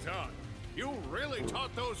done. You really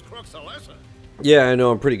taught those crooks a lesson. Yeah, I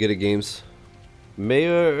know, I'm pretty good at games.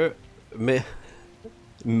 Mayor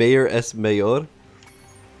S. Mayor.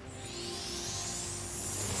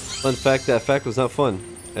 Fun fact, that fact was not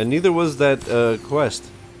fun. And neither was that quest.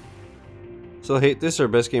 Still hate this or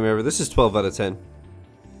best game ever? This is 12 out of 10.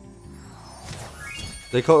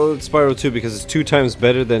 They call it Spyro 2 because it's 2 times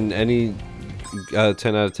better than any 10 out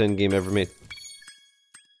of 10 game ever made.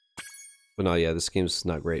 But no, yeah, this game's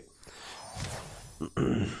not great.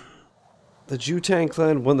 The Jutang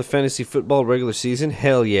clan won the fantasy football regular season?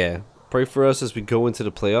 Hell yeah. Pray for us as we go into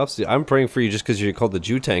the playoffs. I'm praying for you just because you're called the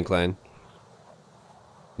Jutang clan.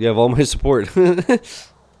 You have all my support.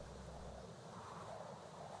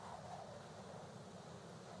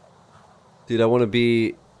 Dude, I want to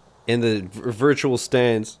be in the virtual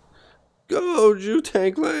stands. Go,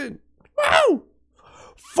 Jutang clan! Wow!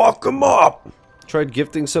 Fuck them up! Tried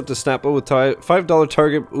gifting sub to Snappo with $5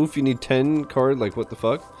 Target. Oof, you need 10 card. Like, what the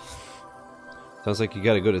fuck? Sounds like you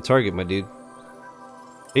gotta go to Target, my dude.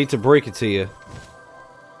 Hate to break it to you.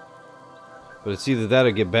 But it's either that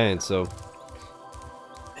or get banned, so...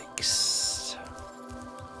 Yikes.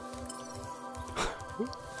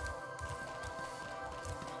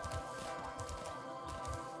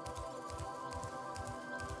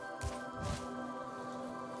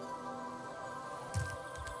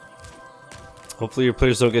 Hopefully your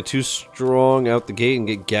players don't get too strong out the gate and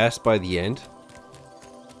get gassed by the end.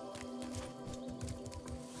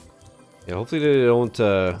 Yeah, hopefully they don't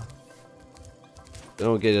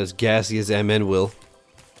get as gassy as MN will.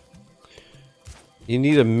 You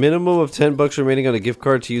need a minimum of $10 remaining on a gift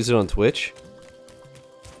card to use it on Twitch.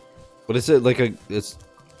 What is it like I don't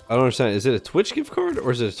understand. Is it a Twitch gift card or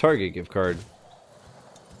is it a Target gift card?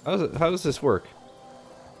 How does this work?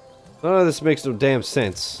 None of this makes no damn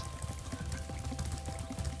sense.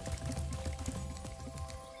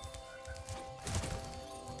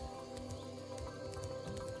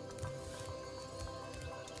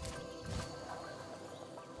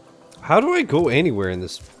 How do I go anywhere in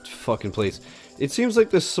this fucking place? It seems like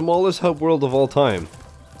the smallest hub world of all time.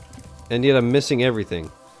 And yet I'm missing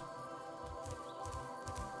everything.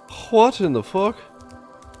 What in the fuck?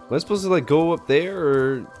 Am I supposed to like go up there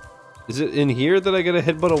or... Is it in here that I gotta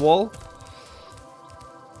headbutt a wall?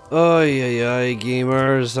 Ay ay ay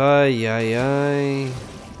gamers, ay ay ay.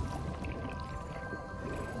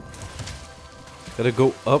 Gotta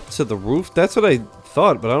go up to the roof? That's what I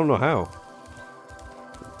thought, but I don't know how.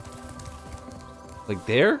 Like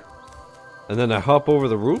there? And then I hop over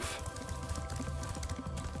the roof?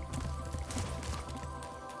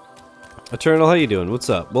 Eternal, how you doing? What's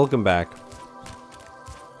up? Welcome back.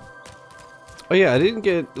 Oh yeah, I didn't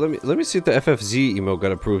get... Let me see if the FFZ emote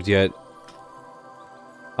got approved yet.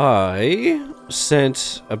 I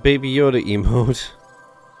sent a Baby Yoda emote.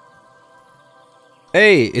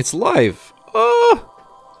 Hey, it's live! Oh!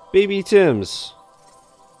 Baby Tim's.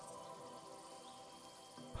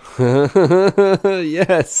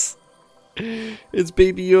 Yes! It's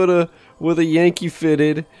Baby Yoda with a Yankee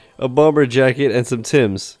fitted, a bomber jacket, and some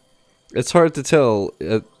Tims. It's hard to tell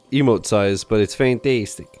emote size, but it's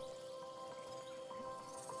fantastic.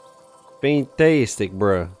 Fantastic,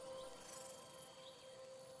 bruh.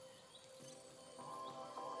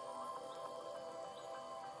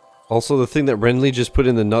 Also, the thing that Renly just put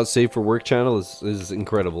in the not safe for work channel is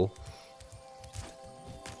incredible.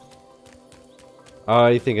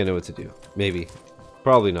 I think I know what to do. Maybe.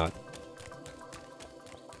 Probably not.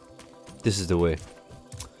 This is the way.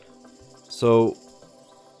 So...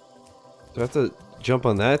 Do I have to jump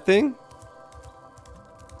on that thing?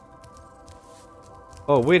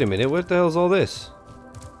 Oh, wait a minute. What the hell is all this?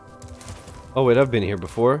 Oh, wait. I've been here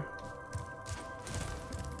before.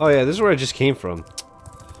 Oh, yeah. This is where I just came from.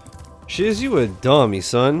 Shiz, you a dummy,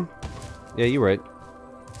 son. Yeah, you're right.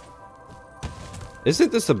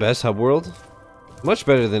 Isn't this the best hub world? Much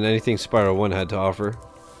better than anything Spyro 1 had to offer.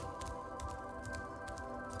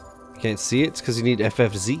 Can't see it? It's because you need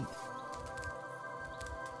FFZ.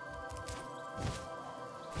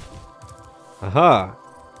 Aha!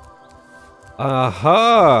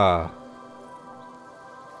 Aha!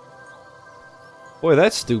 Boy,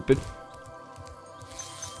 that's stupid.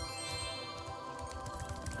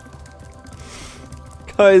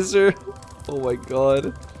 Kaiser! Oh my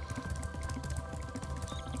god.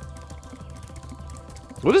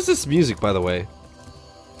 What is this music, by the way?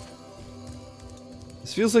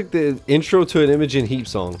 This feels like the intro to an Imogen Heap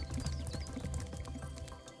song.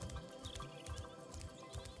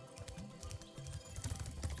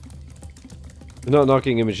 I'm not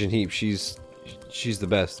knocking Imogen Heap, she's the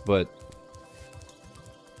best, but...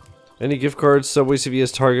 Any gift cards, Subway,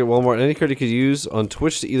 CVS, Target, Walmart, any card you could use on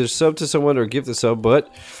Twitch to either sub to someone or gift a sub,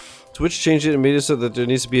 but... Twitch changed it and made it so that there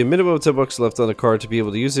needs to be a minimum of $10 left on the card to be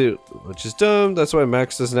able to use it, which is dumb. That's why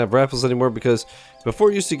Max doesn't have raffles anymore, because before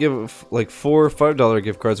it used to give like $4 or $5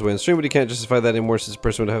 gift cards away in stream, but he can't justify that anymore since the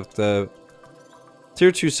person would have to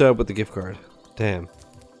tier 2 sub with the gift card. Damn.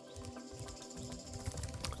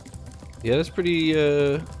 Yeah, that's pretty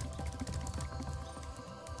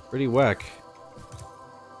pretty whack.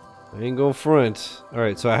 I ain't going front.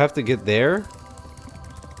 Alright, so I have to get there?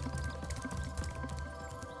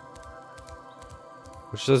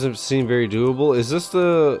 Which doesn't seem very doable. Is this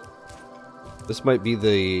the... This might be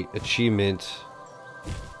the achievement.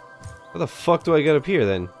 How the fuck do I get up here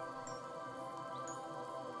then?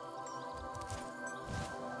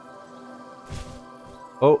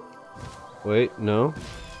 Oh. Wait, no.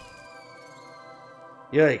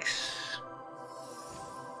 Yikes.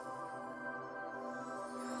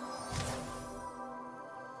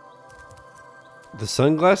 The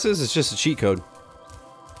sunglasses? It's just a cheat code.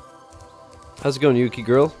 How's it going, Yuki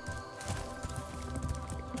girl?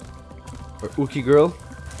 Or Uki girl?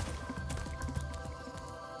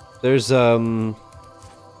 There's there are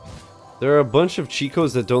a bunch of cheat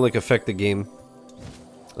codes that don't like affect the game.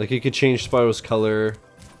 Like you could change Spyro's color,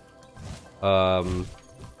 and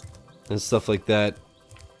stuff like that.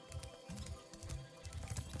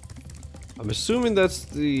 I'm assuming that's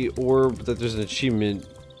the orb that there's an achievement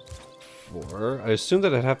for. I assume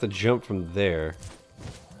that I'd have to jump from there.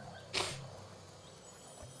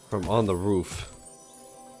 From on the roof.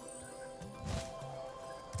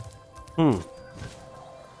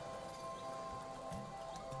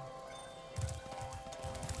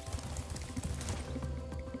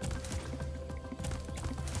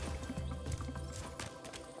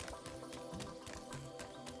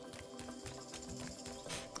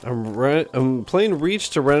 I'm playing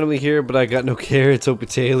Reach to randomly hear, but I got no care. It's Opie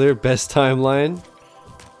Taylor, best timeline,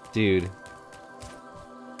 dude.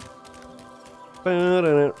 What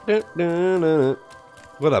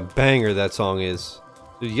a banger that song is.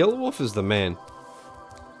 Dude, Yellow Wolf is the man.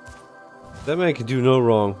 That man can do no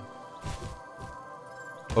wrong.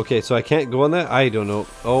 Okay, so I can't go on that? I don't know.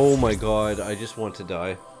 Oh my god, I just want to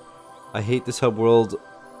die. I hate this hub world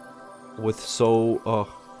with so...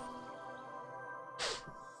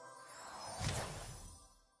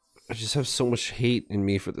 I just have so much hate in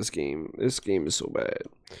me for this game. This game is so bad.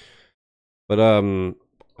 But, I don't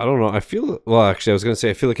know. I feel... Well, actually, I was gonna say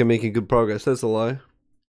I feel like I'm making good progress. That's a lie.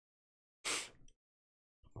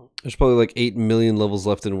 There's probably like 8 million levels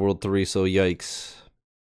left in World 3, so yikes.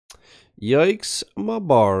 Yikes,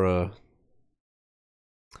 Mabara.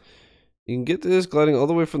 You can get this gliding all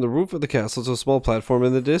the way from the roof of the castle to a small platform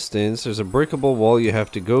in the distance. There's a breakable wall you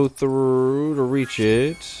have to go through to reach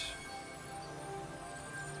it.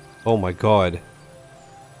 Oh my god.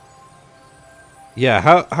 Yeah,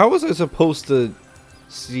 how was I supposed to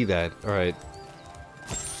see that? Alright.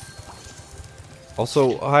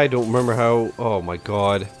 Also, I don't remember how... Oh my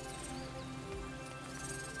god.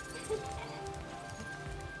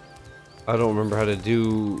 I don't remember how to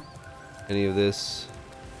do any of this.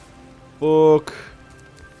 Fuck.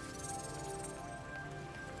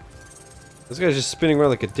 This guy's just spinning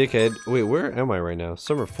around like a dickhead. Wait, where am I right now?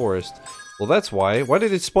 Summer Forest. Well, that's why. Why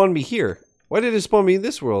did it spawn me here? Why did it spawn me in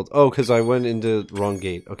this world? Oh, because I went into the wrong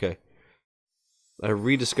gate. Okay. I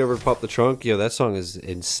rediscovered Pop the Trunk. Yeah, that song is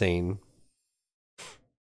insane.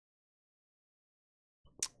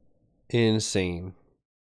 Insane.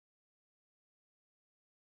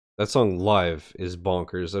 That song live is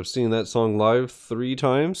bonkers. I've seen that song live 3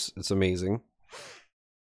 times. It's amazing.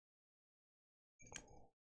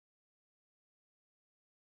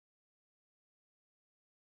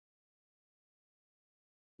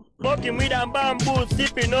 Smoking weed and bamboo,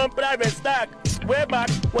 sipping on private stock. Way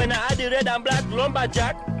back when I had the red and black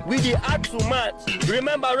lumberjack with the axe match.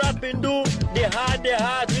 Remember rapping, do the hard,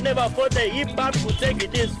 we never thought the hip hop could take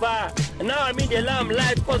it this far. And now I'm in the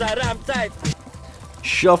limelight cause I ram tight.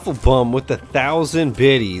 Shuffle Bum with 1,000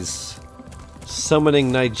 biddies.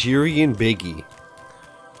 Summoning Nigerian Biggie.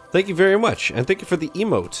 Thank you very much, and thank you for the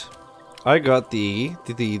emote. I got the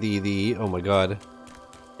oh my god.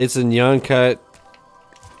 It's a Nyan-Cat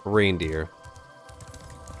reindeer.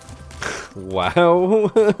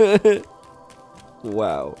 Wow.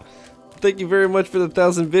 Wow. Thank you very much for the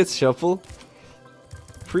 1,000 bits, Shuffle.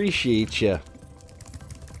 Appreciate ya.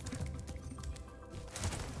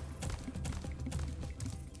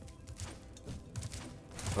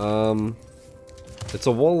 It's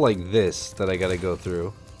a wall like this that I gotta go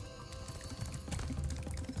through.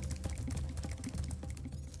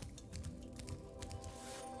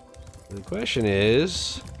 The question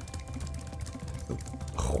is,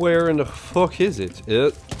 where in the fuck is it?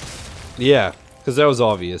 Yeah, because that was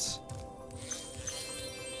obvious.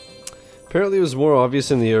 Apparently it was more obvious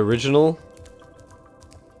in the original.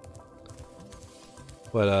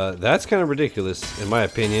 But that's kind of ridiculous, in my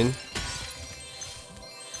opinion.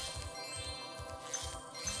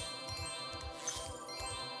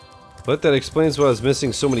 But that explains why I was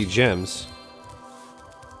missing so many gems.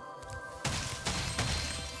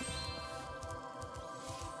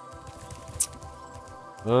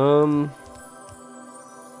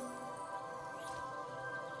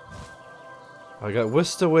 I got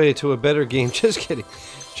whisked away to a better game. Just kidding.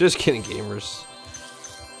 Just kidding, gamers.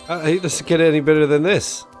 It doesn't get any better than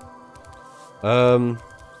this. Where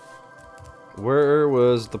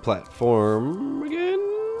was the platform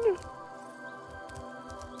again?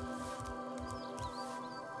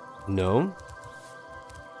 No.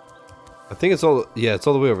 I think it's all, yeah, it's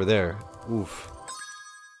all the way over there. Oof.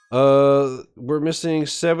 We're missing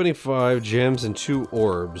 75 gems and 2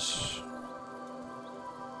 orbs.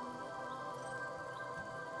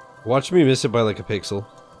 Watch me miss it by like a pixel.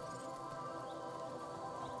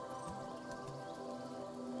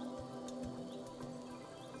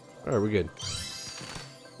 Alright, we're good.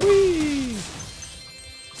 Whee!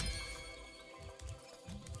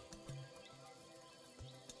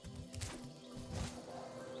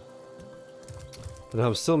 But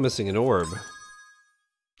I'm still missing an orb.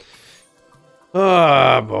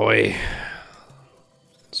 Ah, boy.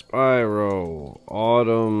 Spyro,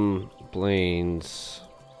 Autumn, Plains,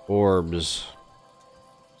 orbs.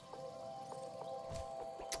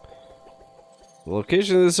 The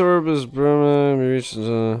location of this orb is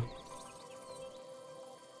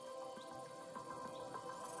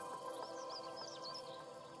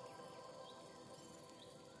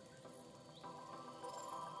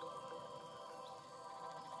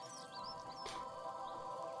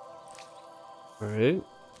Alright.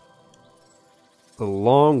 The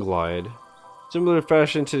long glide. Similar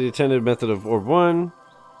fashion to the intended method of Orb 1.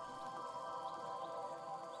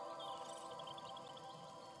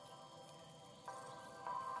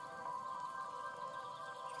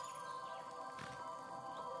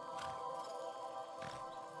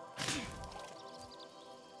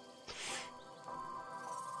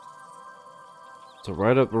 So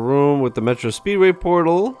right up the room with the Metro Speedway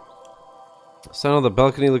portal. Stand on the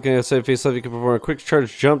balcony looking outside face left. You can perform a quick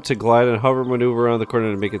charge jump to glide and hover maneuver around the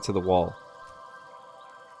corner to make it to the wall.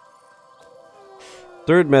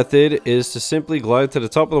 Third method is to simply glide to the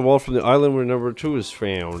top of the wall from the island where number 2 is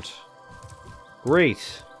found.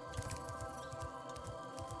 Great.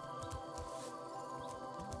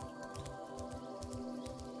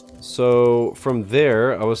 So from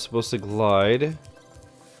there I was supposed to glide.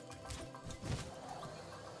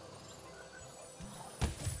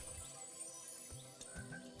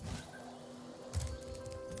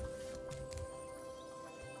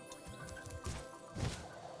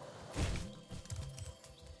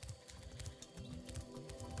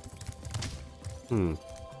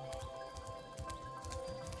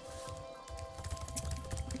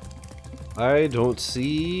 I don't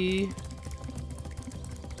see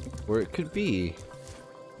where it could be.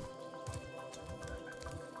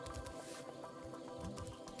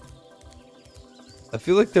 I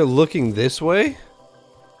feel like they're looking this way.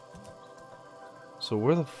 So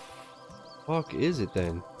where the fuck is it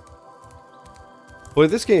then? Boy,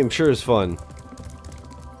 this game sure is fun.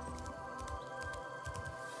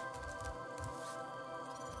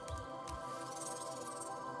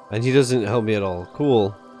 And he doesn't help me at all.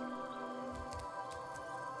 Cool.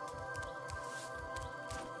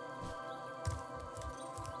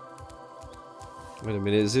 Wait a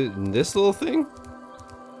minute, is it in this little thing?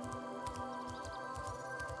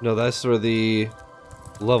 No, that's where the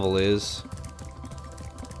level is.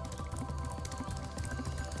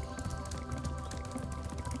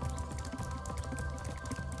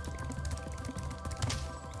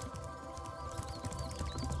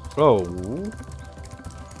 Oh.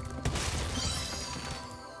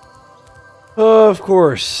 Of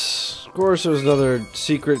course. Of course there's another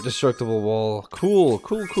secret destructible wall. Cool,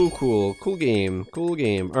 cool, cool, cool. Cool game. Cool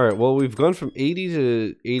game. Alright, well we've gone from 80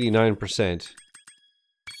 to 89%.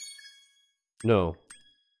 No.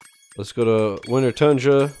 Let's go to Winter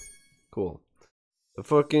Tundra. Cool. The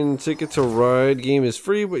fucking Ticket to Ride game is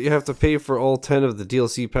free, but you have to pay for all 10 of the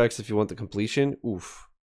DLC packs if you want the completion. Oof.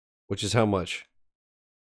 Which is how much?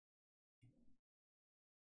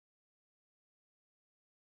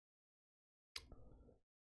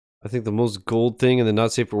 I think the most gold thing in the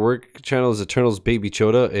Not Safe for Work channel is Eternal's Baby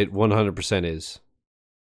Chota. It 100% is.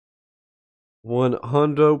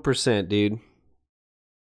 100%, dude.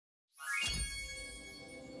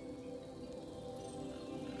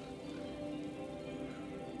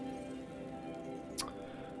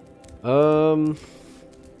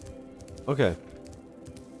 Okay.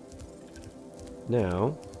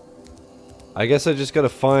 Now, I guess I just gotta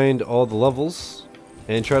find all the levels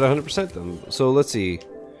and try to 100% them. So let's see.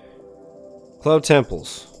 Cloud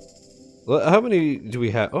Temples. How many do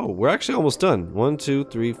we have? Oh, we're actually almost done. 1, 2,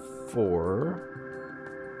 3, 4.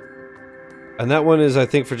 And that one is, I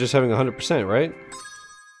think, for just having 100%, right?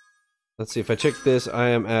 Let's see, if I check this,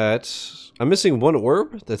 I'm missing 1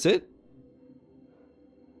 orb, that's it?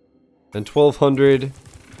 And 1200.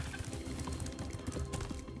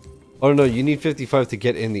 Oh no, you need 55 to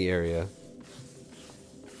get in the area.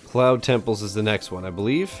 Cloud Temples is the next one, I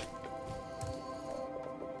believe.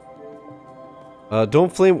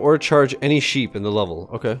 Don't flame or charge any sheep in the level.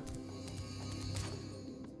 Okay.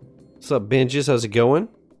 What's up, Binges? How's it going?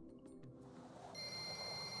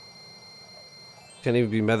 Can't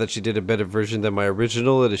even be mad that she did a better version than my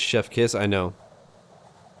original. It is Chef Kiss. I know.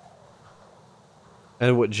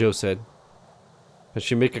 And what Joe said. Can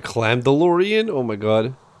she make a clam DeLorean? Oh my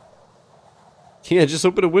god. Yeah, just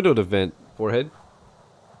open a window to vent. Forehead.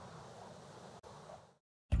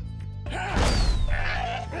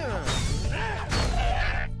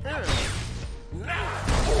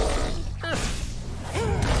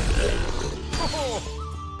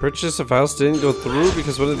 Purchase of house didn't go through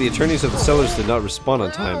because one of the attorneys of the sellers did not respond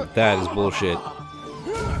on time. That is bullshit.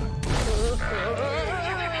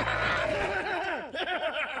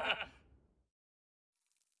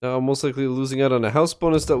 Now I'm most likely losing out on a house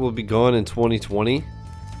bonus that will be gone in 2020.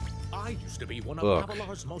 I used to be one of Ugh.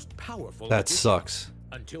 Avalar's most powerful That magicians, sucks.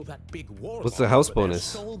 until that big warlord What's the house over there bonus?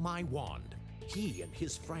 stole my wand. He and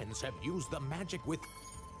his friends have used the magic with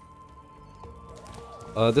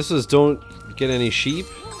This is don't get any sheep.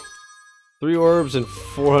 3 orbs and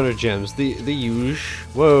 400 gems. The huge.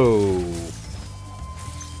 Whoa.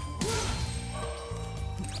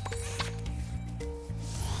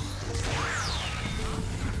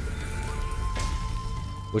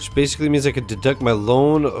 Which basically means I could deduct my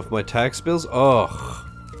loan of my tax bills. Oh.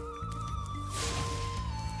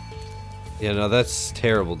 Yeah, no, that's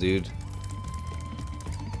terrible, dude.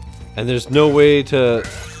 And there's no way to...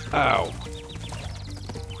 Ow.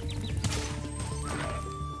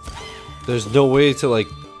 There's no way to, like,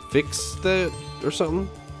 fix that or something?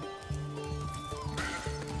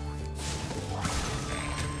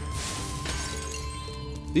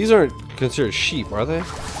 These aren't considered sheep, are they?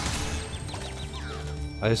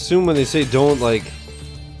 I assume when they say don't, like,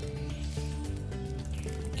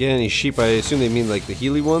 get any sheep, I assume they mean, like, the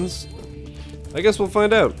Healy ones? I guess we'll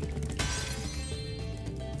find out.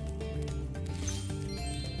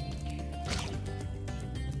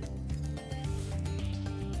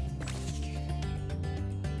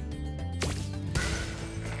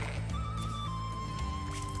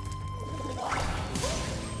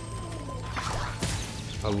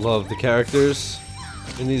 I love the characters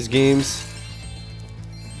in these games.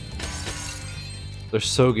 They're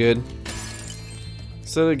so good.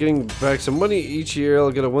 Instead of getting back some money each year,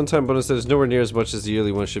 I'll get a one-time bonus that is nowhere near as much as the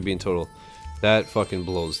yearly one should be in total. That fucking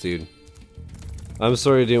blows, dude. I'm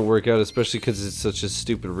sorry it didn't work out, especially because it's such a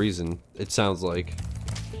stupid reason, it sounds like.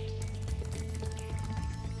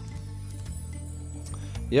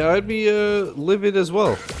 Yeah, I'd be livid as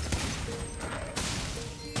well.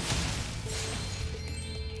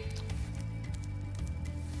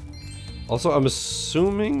 Also, I'm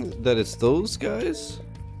assuming that it's those guys?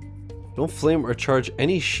 Don't flame or charge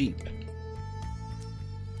any sheep.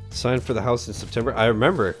 Sign for the house in September. I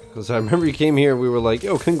remember, because I remember you came here and we were like,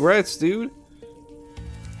 yo, congrats, dude.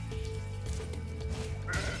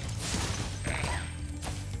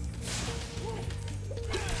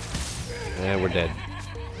 And we're dead.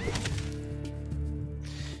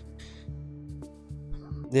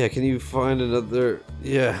 Yeah, can you find another...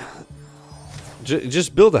 Yeah.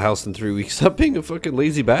 Just build a house in 3 weeks. Stop being a fucking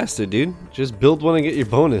lazy bastard, dude. Just build one and get your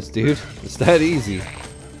bonus, dude. It's that easy.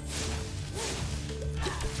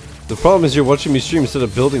 The problem is you're watching me stream instead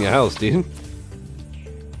of building a house, dude.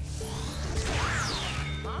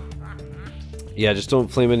 Yeah, just don't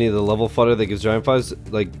flame any of the level fodder that gives giant flies.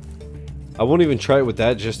 Like, I won't even try it with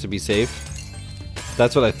that just to be safe.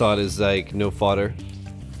 That's what I thought is, like, no fodder.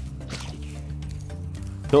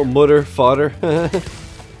 No mutter fodder.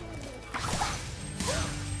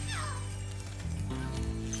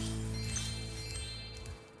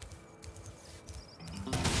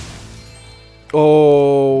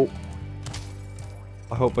 Oh,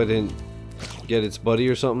 I hope I didn't get its buddy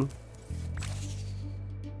or something.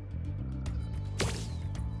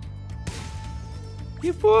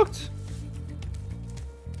 You fucked.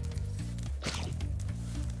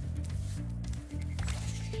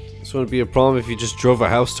 This wouldn't be a problem if you just drove a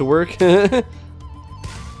house to work. Yeah,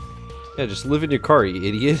 just live in your car, you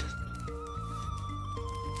idiot.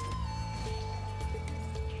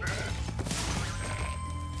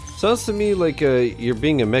 Sounds to me like you're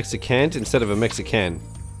being a Mexicant instead of a Mexican.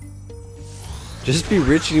 Just be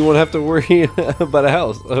rich and you won't have to worry about a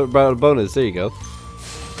house, about a bonus. There you go.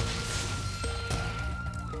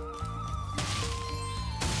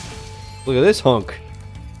 Look at this hunk.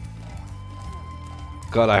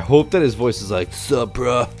 God, I hope that his voice is like, "Sup,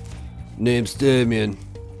 bruh? Name's Damien."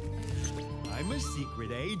 I'm a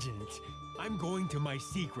secret agent. I'm going to my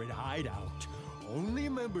secret hideout. Only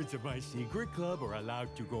members of my secret club are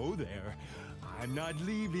allowed to go there. I'm not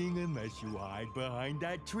leaving unless you hide behind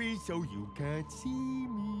that tree so you can't see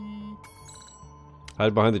me.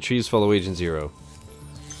 Hide behind the trees, follow Agent Zero.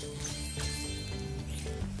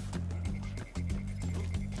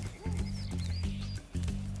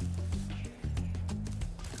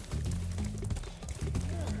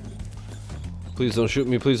 Please don't shoot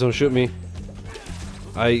me, please don't shoot me.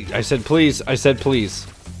 I said please, I said please.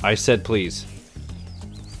 I said please.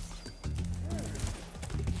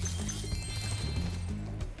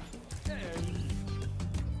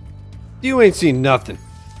 You ain't seen nothing.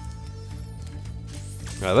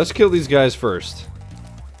 Alright, let's kill these guys first.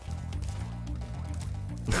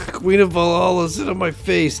 Queen of Valhalla, sit on my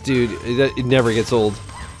face, dude. It never gets old.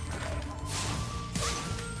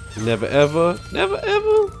 Never ever, never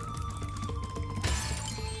ever.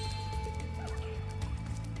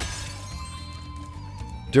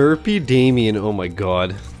 Derpy Damien, oh my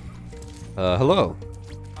god. Hello.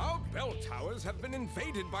 Our bell towers have been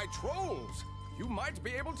invaded by trolls. You might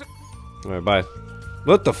be able to... Alright, bye.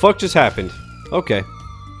 What the fuck just happened? Okay.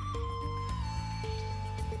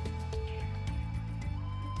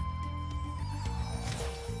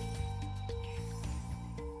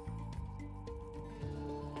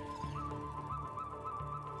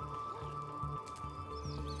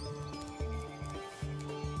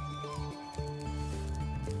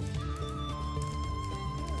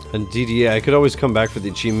 Indeed, yeah, I could always come back for the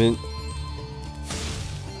achievement.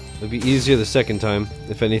 It'd be easier the second time,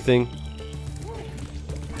 if anything.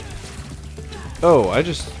 Oh, I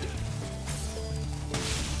just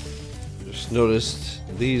noticed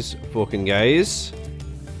these fucking guys.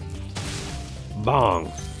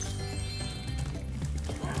 Bong.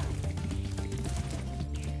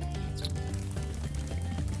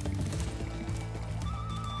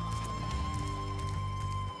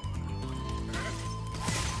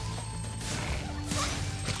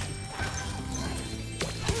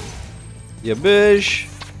 Yeah, bish.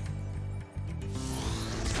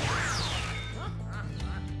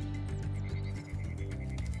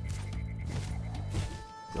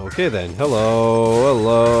 Okay then. Hello,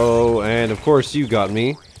 hello, and of course you got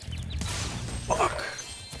me. Fuck.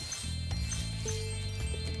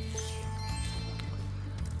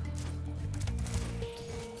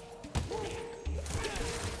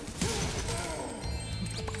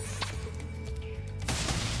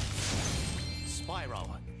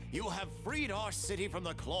 Spyro, you have freed our city from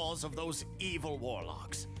the claws of those evil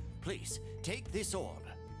warlocks. Please, take this orb.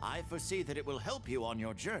 I foresee that it will help you on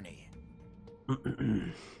your journey.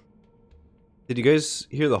 Did you guys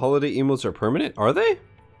hear the holiday emotes are permanent? Are they?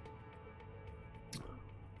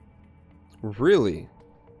 Really?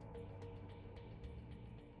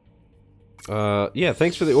 Yeah,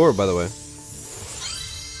 thanks for the orb, by the way.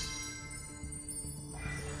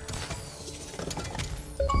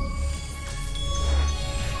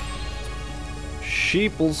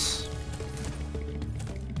 Sheeples.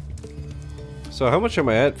 So how much am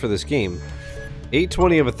I at for this game?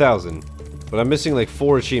 820 of 1,000. But I'm missing like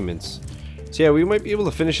 4 achievements. So yeah, we might be able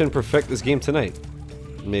to finish and perfect this game tonight.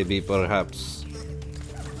 Maybe, perhaps.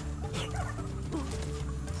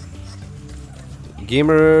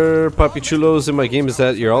 Gamer Papi Chulos in my game, is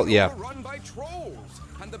that your alt? Yeah. Run by trolls,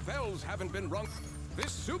 and the bells haven't been rung.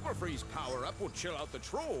 This super freeze power-up will chill out the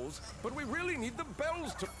trolls, but we really need the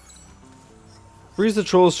bells to... Freeze the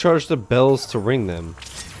trolls, charge the bells to ring them.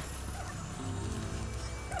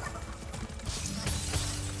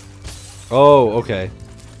 Oh, okay.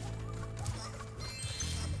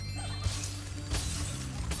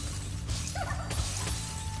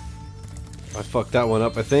 I fucked that one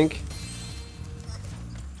up, I think.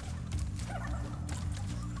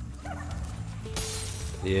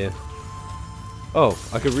 Yeah. Oh,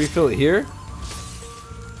 I could refill it here?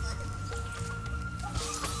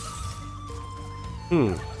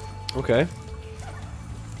 Okay.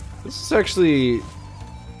 This is actually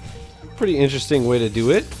a pretty interesting way to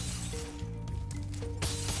do it.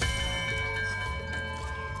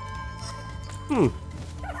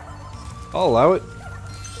 I'll allow it.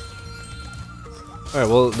 Alright,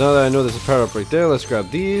 well, now that I know there's a power up right there, let's grab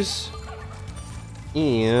these.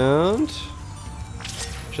 And...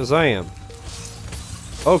 Shazam.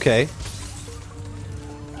 Okay.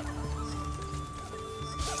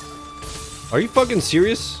 Are you fucking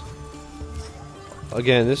serious?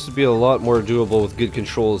 Again, this would be a lot more doable with good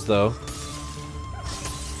controls, though.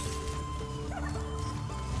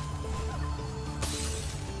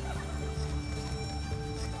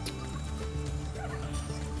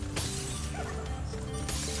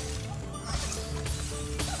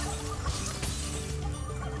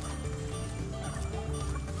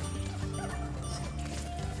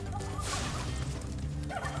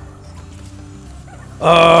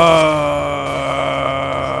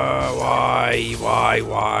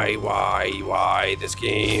 Why this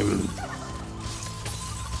game?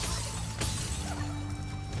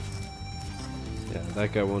 Yeah,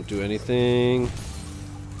 that guy won't do anything.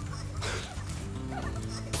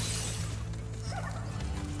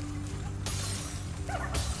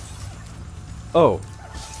 Oh. I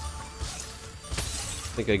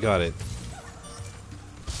think I got it.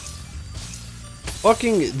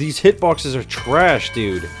 Fucking, these hitboxes are trash,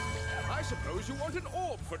 dude. I suppose you want an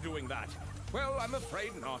orb for doing that. Well, I'm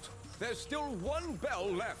afraid not. There's still one bell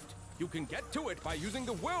left. You can get to it by using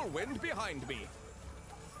the whirlwind behind me.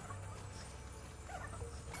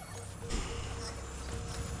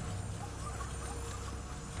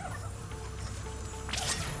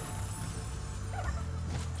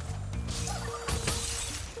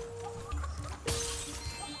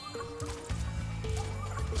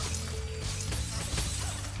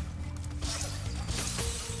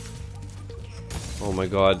 Oh my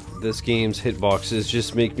god, this game's hitboxes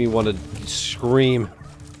just make me want to scream.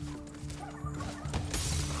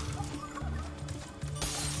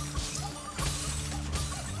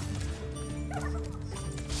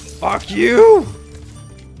 Fuck you!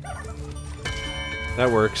 That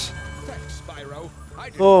works. Thanks, Spyro. I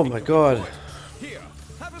didn't Oh think my you would god. do it. Here,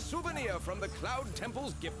 have a souvenir from the Cloud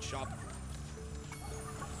Temple's gift shop.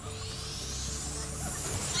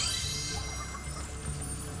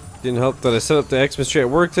 Didn't help that I set up the Xmas tree at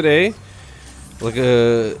work today. Like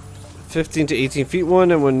a 15 to 18 feet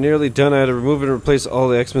one, and when nearly done I had to remove and replace all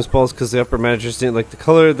the Xmas balls because the upper managers didn't like the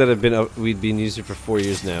color that had been we'd been using for 4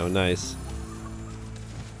 years now. Nice.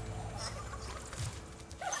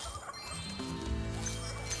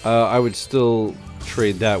 I would still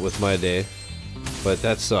trade that with my day, but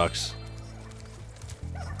that sucks.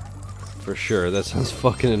 For sure, that sounds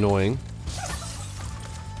fucking annoying.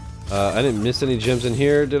 I didn't miss any gems in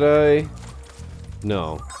here, did I?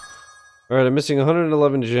 No. Alright, I'm missing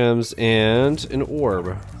 111 gems and an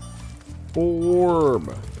orb.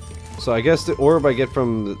 Orb! So I guess the orb I get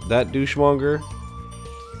from that douchemonger.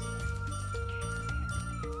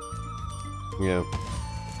 Yeah.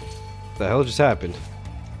 What the hell just happened?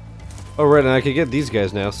 Oh right, and I can get these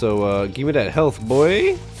guys now, so give me that health,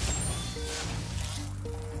 boy!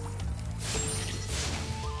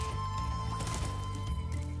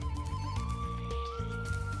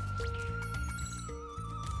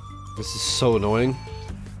 This is so annoying.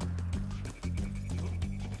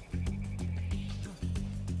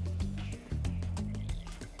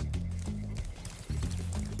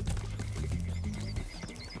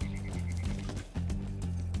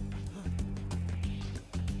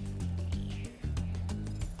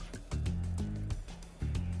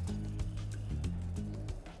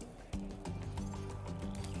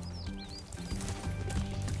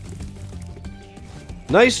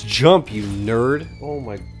 Nice jump, you nerd. Oh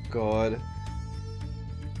my god.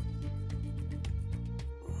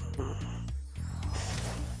 I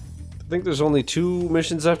think there's only 2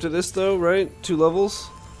 missions after this though, right? 2 levels?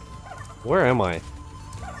 Where am I?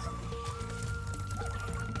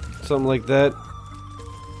 Something like that.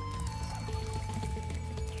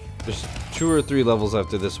 There's 2 or 3 levels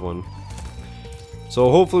after this one.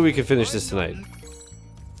 So hopefully we can finish this tonight.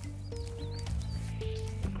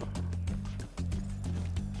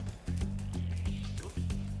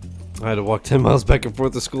 I had to walk 10 miles back and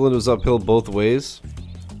forth to school and it was uphill both ways.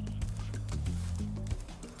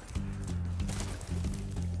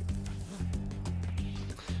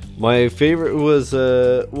 My favorite was,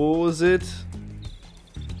 what was it?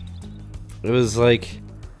 It was like...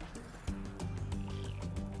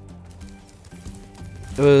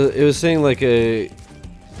 It was saying like a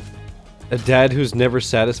dad who's never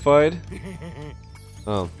satisfied.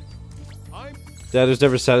 Oh. Dad was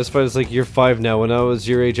never satisfied. It's like, you're 5 now. When I was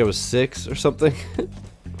your age, I was 6 or something.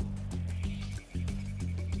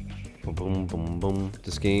 Boom, boom, boom, boom.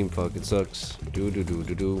 This game fucking sucks. Do do do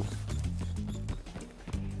do do.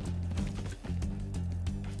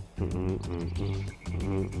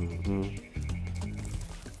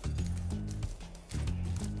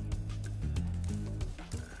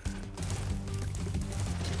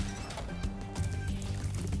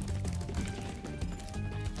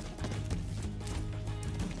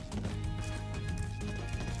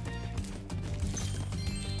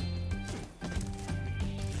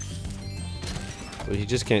 He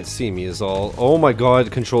just can't see me is all. Oh my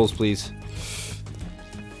god, controls please.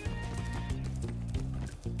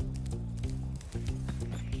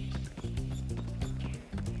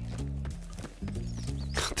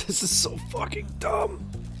 This is so fucking dumb.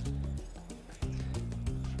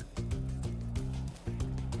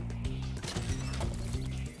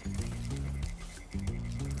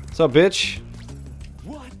 What's up, bitch?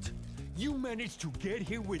 What? You managed to get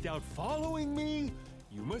here without following me?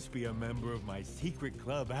 You must be a member of my secret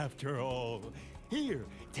club after all. Here,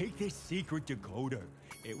 take this secret decoder.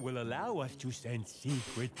 It will allow us to send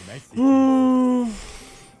secret messages.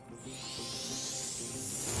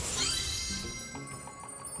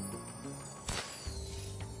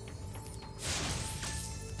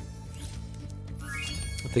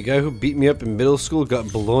 The guy who beat me up in middle school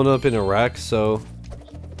got blown up in Iraq, so...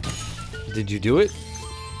 Did you do it?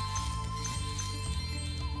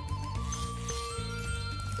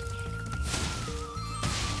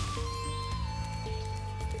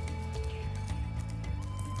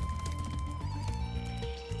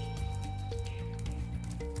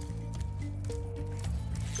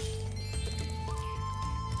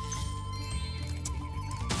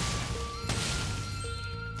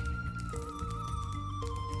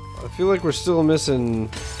 I feel like we're still missing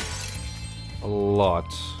a lot.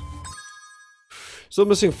 Still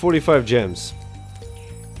missing 45 gems.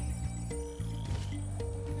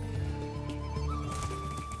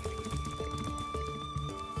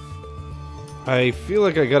 I feel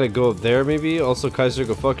like I gotta go up there maybe. Also, Kaiser,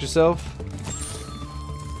 go fuck yourself.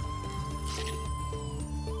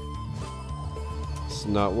 It's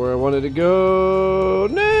not where I wanted to go.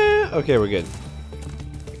 Nah. Okay, we're good.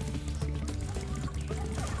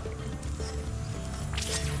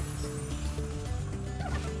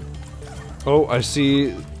 Oh, I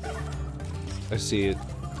see. I see it.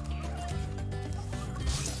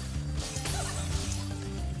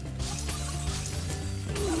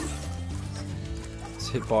 These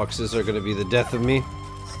hitboxes are gonna be the death of me.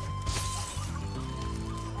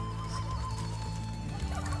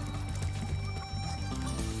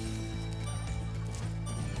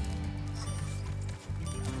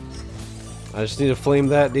 I just need to flame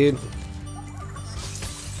that, dude.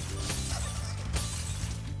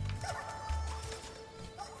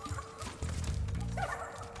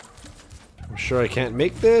 Sure I can't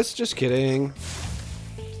make this? Just kidding.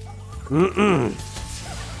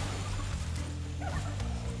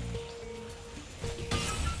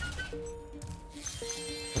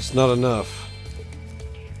 That's not enough.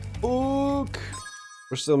 Book.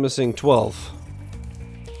 We're still missing 12.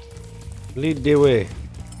 Lead the way.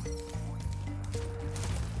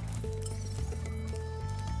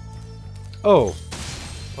 Oh.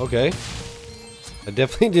 Okay. I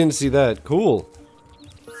definitely didn't see that. Cool.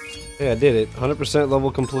 Hey, I did it. 100% level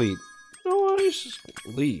complete. No, I just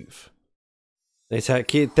leave. Nice hat,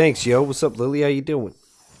 kid. Thanks, yo. What's up, Lily? How you doing?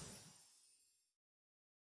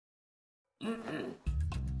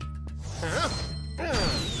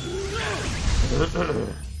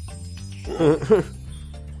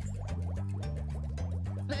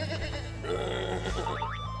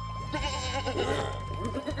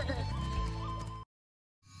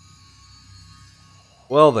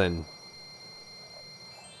 Well then.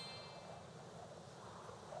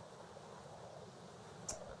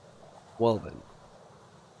 Well then.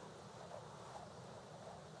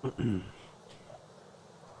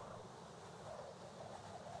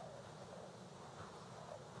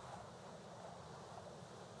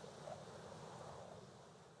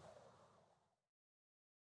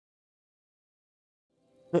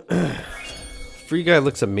 Free guy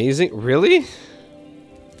looks amazing. Really?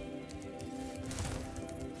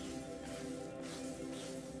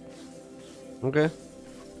 Okay.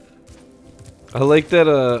 I like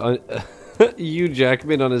that Hugh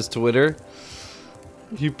Jackman on his Twitter.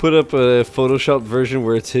 He put up a Photoshop version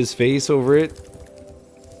where it's his face over it.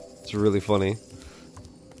 It's really funny.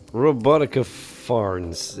 Robotica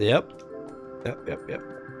Farms. Yep.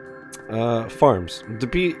 Farms.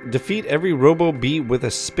 Defeat every Robo Bee with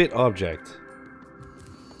a spit object.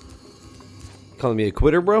 Calling me a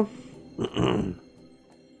quitter, bro?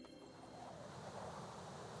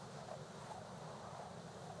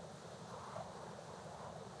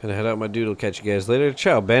 Gonna head out my dude. I'll catch you guys later.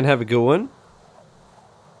 Ciao, Ben. Have a good one.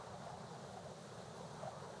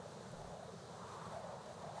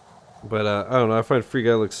 But I don't know. I find Free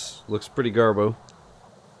Guy looks pretty garbo.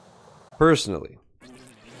 Personally,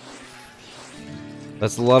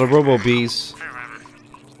 that's a lot of Robo Bees,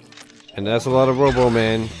 and that's a lot of Robo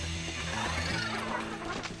Man.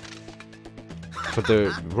 But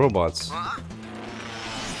they're robots.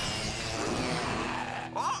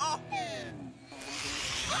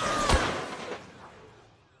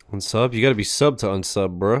 Unsub? You gotta be sub to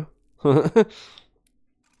unsub, bruh.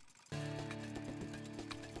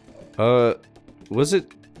 Was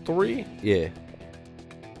it 3? Yeah.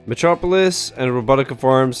 Metropolis and Robotica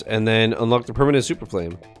Farms, and then unlock the permanent Super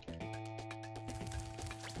Flame.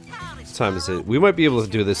 What time is it? We might be able to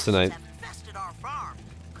do this tonight.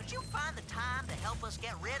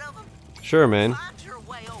 Sure, man.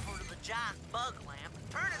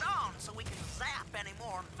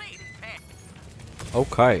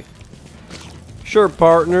 Okay. Sure,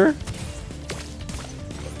 partner.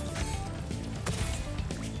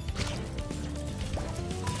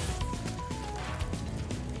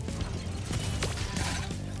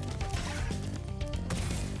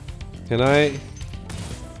 Can I?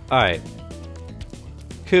 Alright.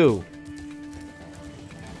 Cool.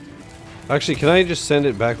 Actually, can I just send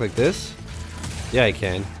it back like this? Yeah, I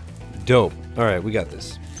can. Dope. Alright, we got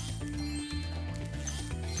this.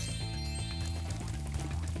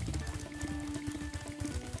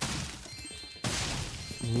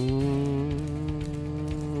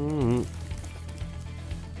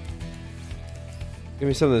 Give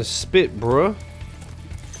me something to spit, bruh.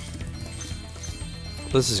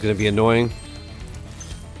 This is gonna be annoying.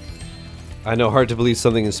 I know, hard to believe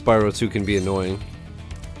something in Spyro 2 can be annoying.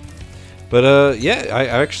 But, yeah, I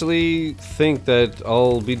actually think that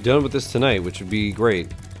I'll be done with this tonight, which would be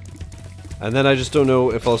great. And then I just don't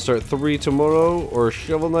know if I'll start 3 tomorrow, or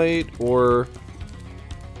Shovel Knight, or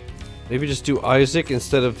maybe just do Isaac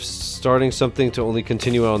instead of starting something to only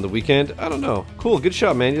continue on the weekend. I don't know. Cool, good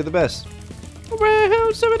shot, man. You're the best.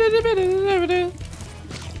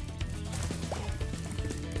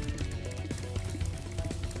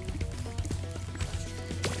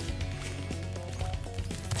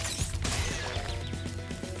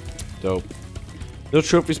 Dope. No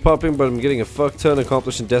trophies popping, but I'm getting a fuck ton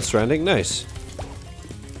accomplished in Death Stranding. Nice.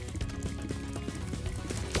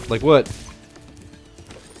 Like what?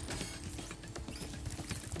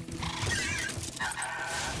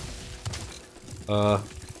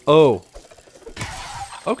 Oh.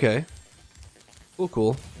 Okay.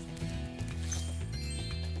 Cool.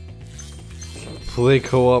 Play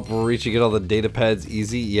co-op reaching get all the data pads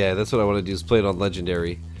easy? Yeah, that's what I want to do, is play it on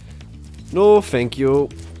Legendary. No, thank you.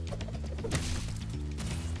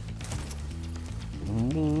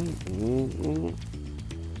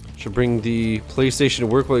 Should bring the PlayStation to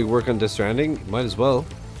work while you work on Death Stranding? Might as well.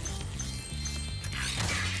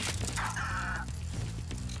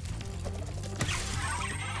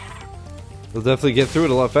 We'll definitely get through it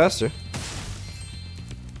a lot faster.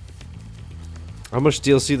 How much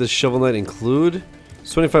DLC does Shovel Knight include?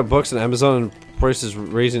 It's 25 bucks on Amazon and price is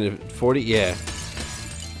raising to 40? Yeah.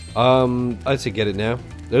 I'd say get it now.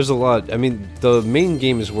 There's a lot. I mean, the main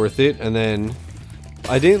game is worth it, and then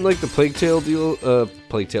I didn't like the Plague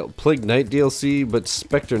Knight DLC, but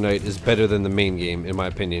Spectre Knight is better than the main game, in my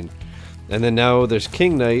opinion. And then now there's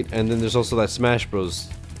King Knight, and then there's also that Smash Bros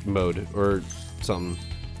mode, or something.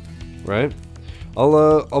 Right?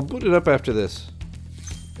 I'll boot it up after this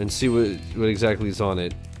and see what exactly is on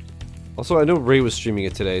it. Also, I know Ray was streaming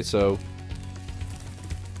it today, so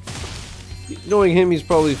knowing him, he's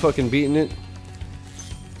probably fucking beating it.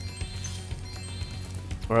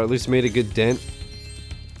 Or at least made a good dent.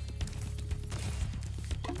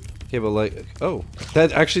 Okay, but like, oh,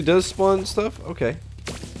 that actually does spawn stuff? Okay.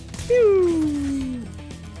 Pew.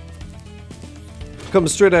 Coming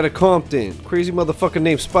straight out of Compton. Crazy motherfucker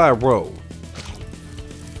named Spyro.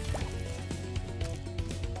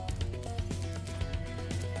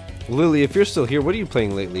 Lily, if you're still here, what are you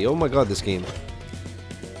playing lately? Oh my god, this game.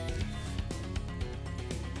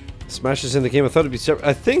 Smash is in the game. I thought it'd be separate.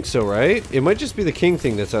 I think so, right? It might just be the King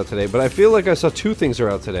thing that's out today, but I feel like I saw 2 things are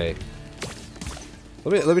out today.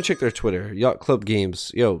 Let me check their Twitter. Yacht Club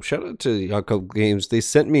Games. Yo, shout out to Yacht Club Games. They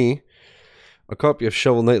sent me a copy of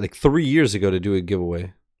Shovel Knight like 3 years ago to do a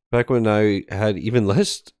giveaway. Back when I had even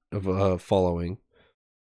less of a following.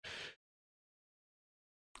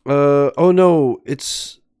 Oh no,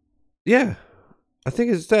 it's... Yeah, I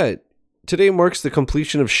think it's that. Today marks the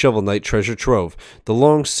completion of Shovel Knight Treasure Trove. The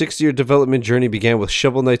long 6-year development journey began with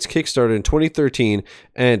Shovel Knight's Kickstarter in 2013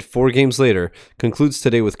 and 4 games later concludes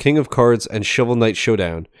today with King of Cards and Shovel Knight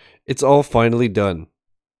Showdown. It's all finally done.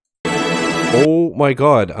 Oh my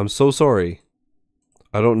god, I'm so sorry.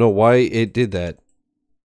 I don't know why it did that.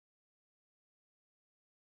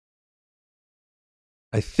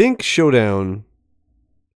 I think Showdown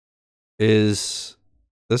is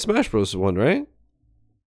the Smash Bros. One, right?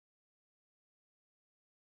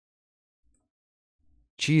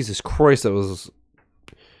 Jesus Christ, that was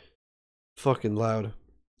fucking loud.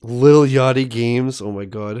 Lil Yachty Games, oh my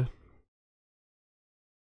god.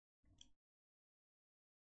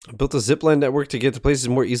 I built a zipline network to get to places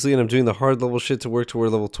more easily, and I'm doing the hard level shit to work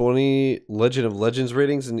toward level 20 Legend of Legends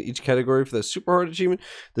ratings in each category for that super hard achievement.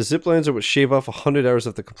 The ziplines are what shave off 100 hours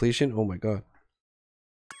of the completion. Oh my god.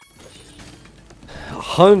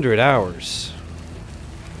 100 hours.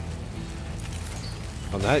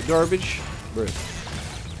 On that garbage? Bro.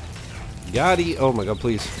 Gotti. Oh my god,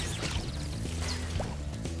 please.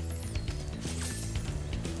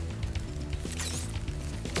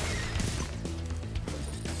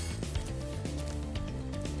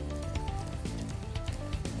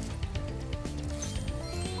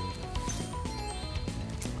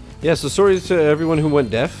 Yeah, so sorry to everyone who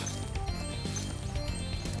went deaf.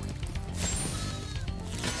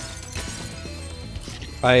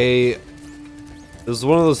 It was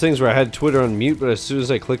one of those things where I had Twitter on mute, but as soon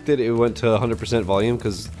as I clicked it, it went to 100% volume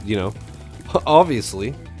because, you know,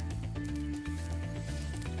 obviously.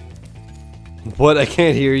 But I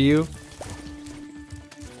can't hear you.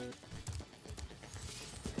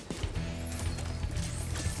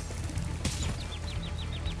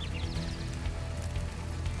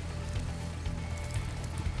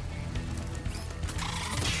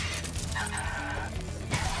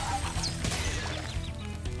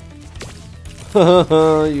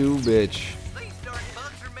 You bitch. These darn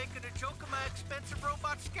bugs are making a joke of my expensive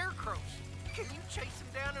robot scarecrows. Can you chase them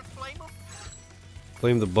down and flame them?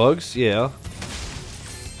 Flame the bugs? Yeah.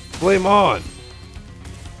 Flame on!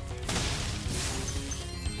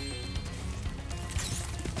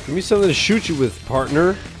 Give me something to shoot you with,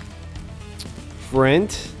 partner.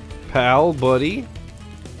 Friend. Pal, buddy.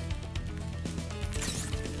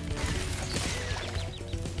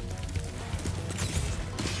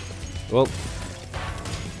 Well.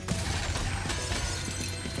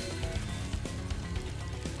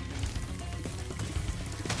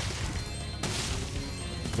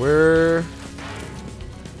 Where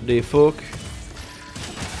the fuck?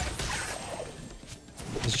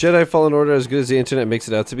 Is Jedi Fallen Order as good as the internet makes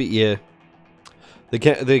it out to be? Yeah. The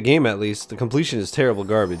game, at least. The completion is terrible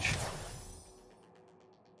garbage.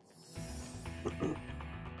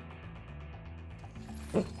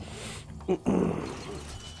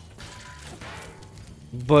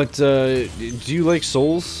 But, do you like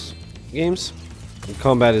Souls games? The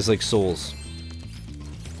combat is like Souls.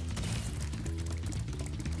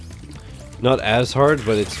 Not as hard,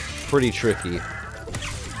 but it's pretty tricky.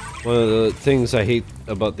 One of the things I hate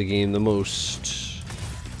about the game the most.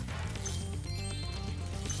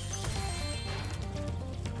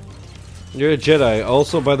 You're a Jedi.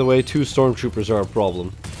 Also, by the way, 2 stormtroopers are a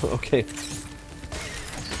problem. Okay.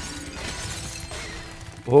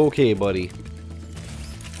 Okay, buddy.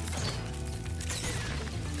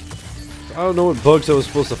 I don't know what bugs I was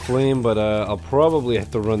supposed to flame, but I'll probably have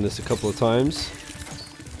to run this a couple of times.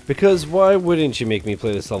 Because why wouldn't you make me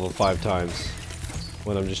play this level 5 times?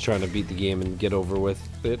 When I'm just trying to beat the game and get over with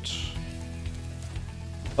it.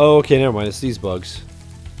 Oh, okay, never mind. It's these bugs.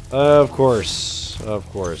 Of course. Of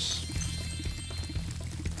course.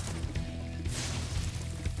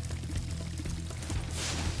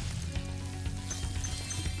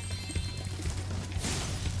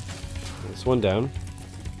 This one down.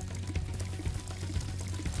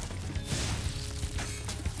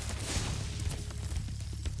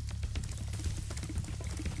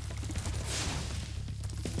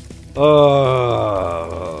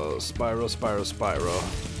 Oh, Spyro, Spyro,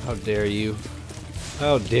 Spyro. How dare you?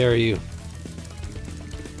 How dare you?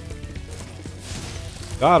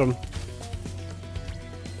 Got him.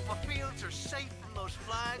 My fields are safe from those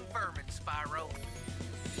flying vermin, Spyro.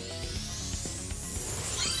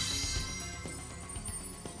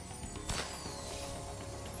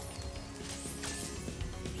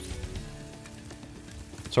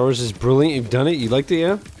 Star Wars is brilliant. You've done it. You liked it,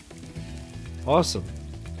 yeah? Awesome.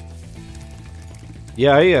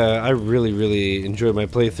 Yeah, I really enjoyed my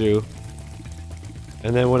playthrough.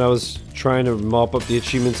 And then when I was trying to mop up the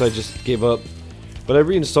achievements, I just gave up. But I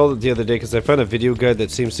reinstalled it the other day because I found a video guide that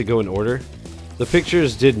seems to go in order. The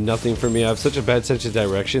pictures did nothing for me. I have such a bad sense of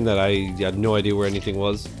direction that I had no idea where anything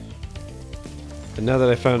was. And now that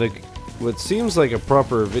I found what seems like a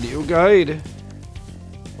proper video guide,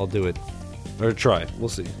 I'll do it. Or try. We'll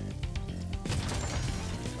see.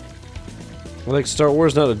 I like Star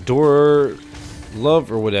Wars, not a door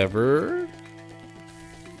love or whatever.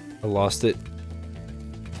 I lost it.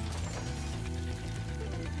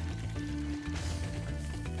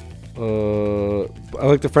 I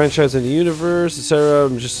like the franchise and the universe, etc.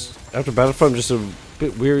 I'm just after Battlefront, I'm just a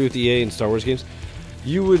bit weary with EA and Star Wars games.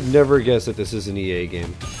 You would never guess that this is an EA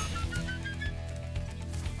game.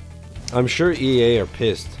 I'm sure EA are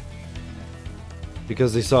pissed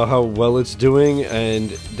because they saw how well it's doing and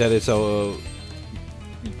that it's a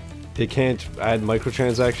they can't add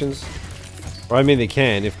microtransactions. Or I mean they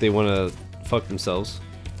can if they want to fuck themselves.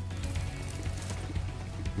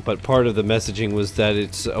 But part of the messaging was that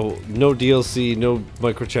it's no DLC, no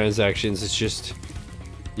microtransactions, it's just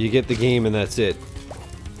you get the game and that's it.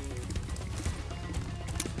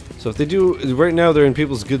 So if they do, right now they're in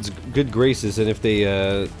people's good graces, and if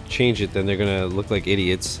they change it, then they're gonna look like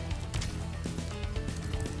idiots.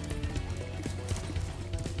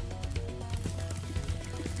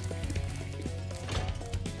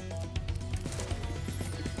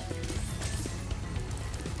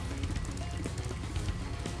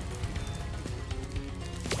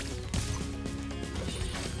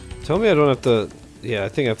 Tell me I don't have to... Yeah, I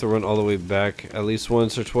think I have to run all the way back at least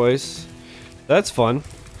once or twice. That's fun.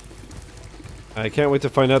 I can't wait to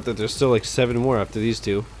find out that there's still like 7 more after these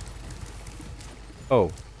two. Oh.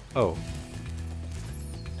 Oh.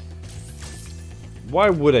 Why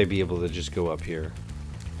would I be able to just go up here?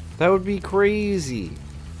 That would be crazy.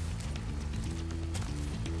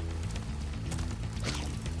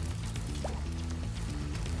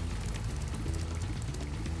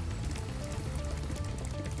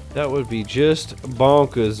 That would be just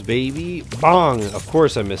bonkers, baby. Bong! Of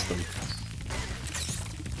course I missed them.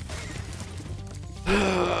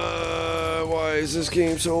 Why is this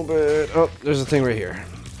game so bad? Oh, there's a thing right here.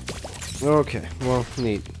 Okay, well,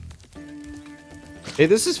 neat. Hey,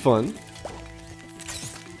 this is fun.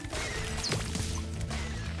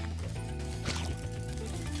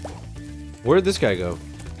 Where'd this guy go?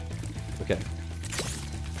 Okay.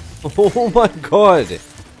 Oh my god!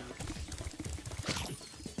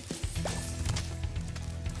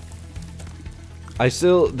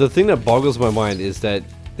 The thing that boggles my mind is that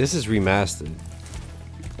this is remastered.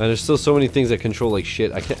 And there's still so many things that control like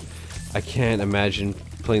shit. I can't imagine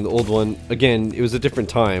playing the old one. Again, it was a different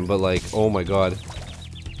time, but like, oh my god.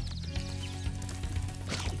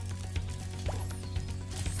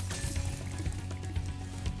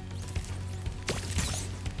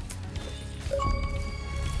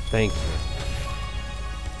 Thank you.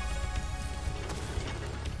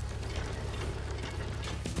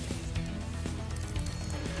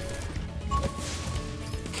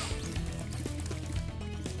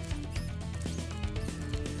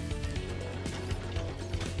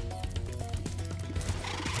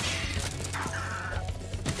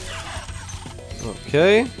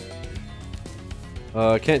 Okay.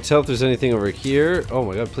 Can't tell if there's anything over here. Oh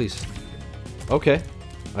my god, please. Okay.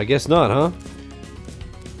 I guess not, huh?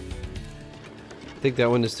 I think that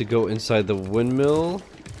one is to go inside the windmill.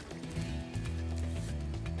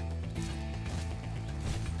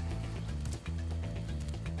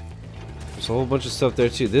 There's a whole bunch of stuff there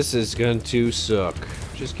too. This is going to suck.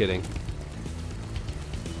 Just kidding.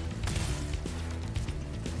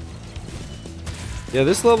 Yeah,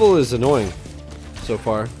 this level is annoying so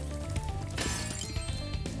far.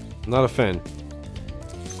 Not a fan.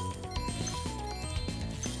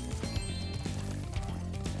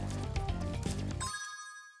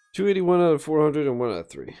 $281 out of 400 and 1 out of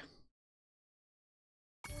 3.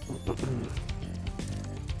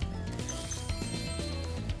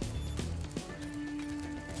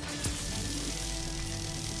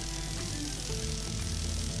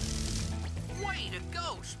 Way to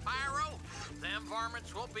go, Spyro! Them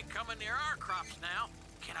varmints won't be coming near our crops now.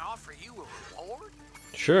 Can I offer you a reward?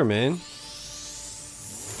 Sure, man.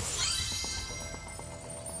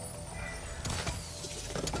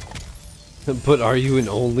 But are you an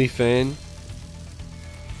OnlyFan?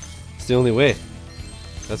 It's the only way.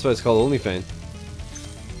 That's why it's called OnlyFan.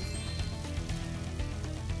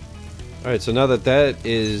 Alright, so now that that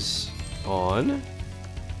is on...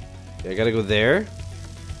 Okay, I gotta go there.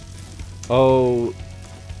 Oh...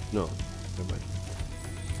 No. Never mind.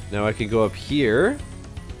 Now I can go up here.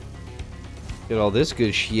 Get all this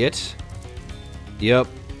good shit. Yep.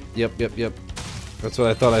 Yep, yep, yep. That's what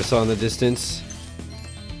I thought I saw in the distance.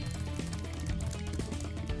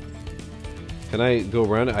 Can I go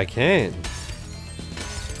around it? I can.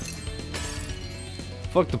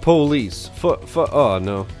 Fuck the police. Oh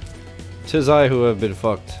no. 'Tis I who have been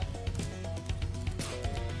fucked.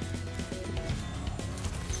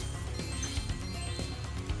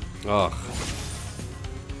 Ugh.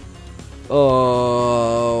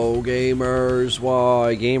 Oh, gamers.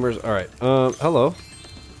 Why? Gamers. Alright. Hello.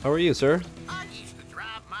 How are you, sir? I used to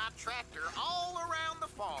drive my tractor all around the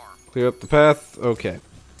farm. Clear up the path. Okay.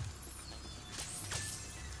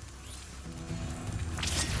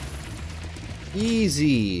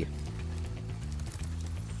 Easy.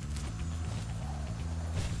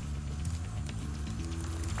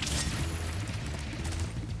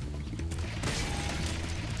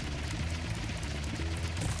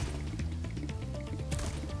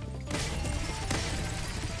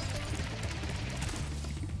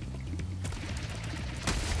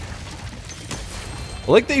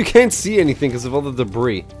 I like that you can't see anything because of all the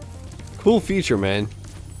debris. Cool feature, man.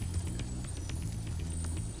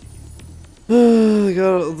 They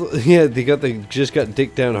just got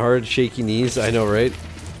dick down hard, shaky knees. I know, right?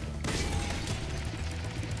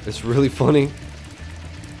 It's really funny.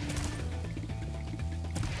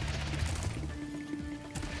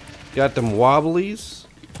 Got them wobblies,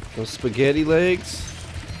 those spaghetti legs.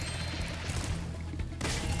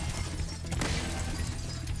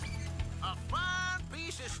 A fine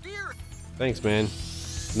piece of steer. Thanks, man.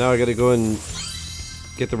 Now I gotta go and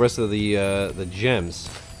get the rest of the gems.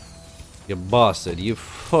 You bastard. You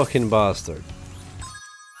fucking bastard.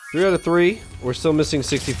 3 out of 3. We're still missing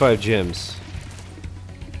 65 gems.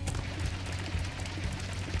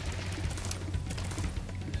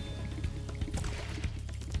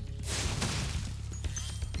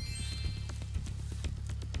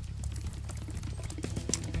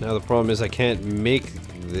 Now the problem is I can't make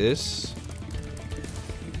this.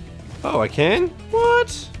 Oh, I can? What?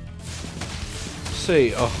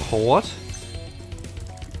 Say, what?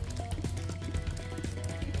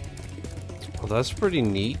 Well, that's pretty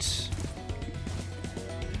neat.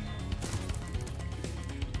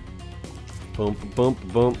 Bump,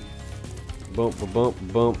 bump, bump. Bump,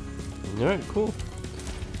 bump, bump. Alright, cool.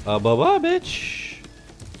 Bye-bye, bitch.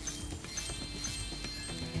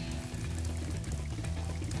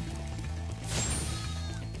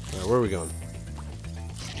 Alright, where are we going?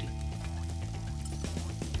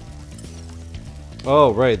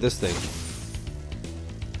 Oh, right, this thing.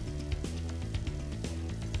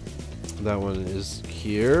 That one is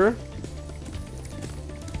here.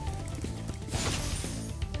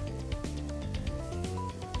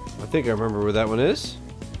 I think I remember where that one is.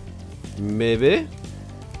 Maybe.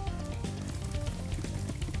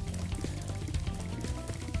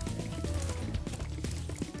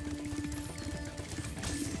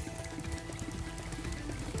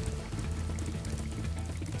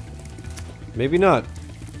 Maybe not.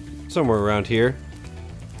 Somewhere around here.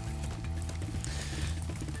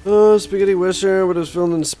 Oh, Spaghetti Western, but it was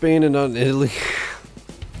filmed in Spain and not in Italy.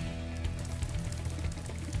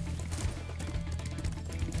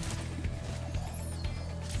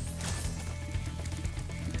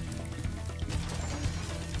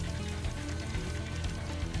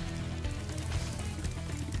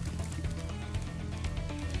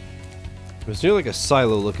 It was near like a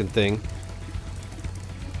silo looking thing.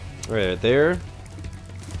 Right there.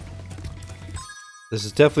 This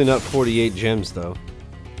is definitely not 48 gems though.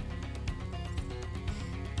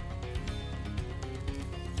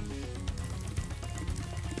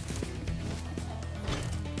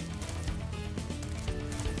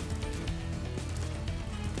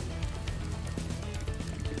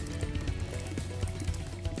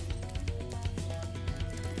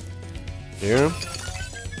 Here.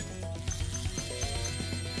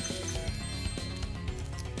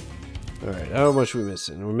 Alright, how much are we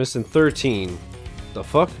missing? We're missing 13. The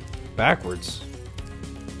fuck? Backwards.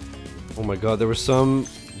 Oh my god, there were some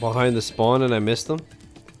behind the spawn and I missed them?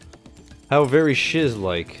 How very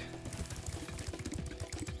shiz-like.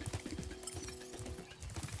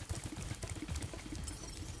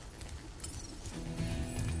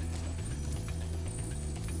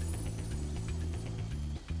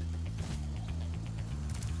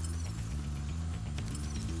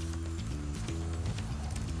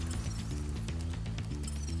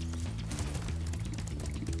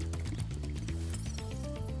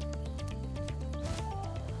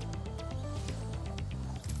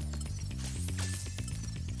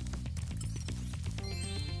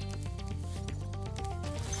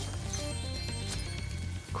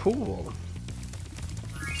 Cool.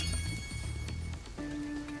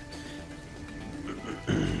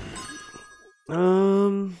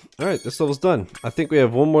 Alright, this level's done. I think we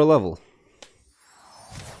have one more level.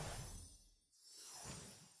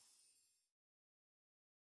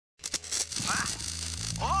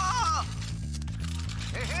 Oh!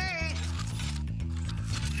 Hey, hey!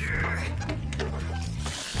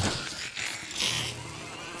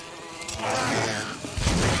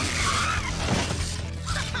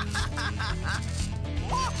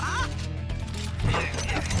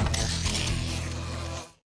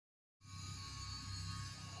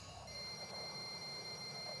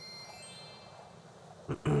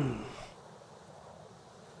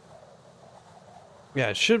 Yeah,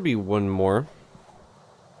 it should be one more.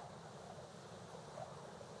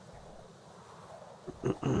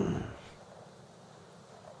 And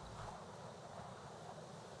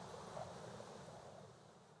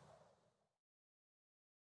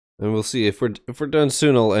we'll see if we're done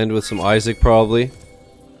soon. I'll end with some Isaac probably.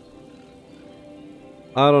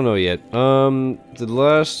 I don't know yet. The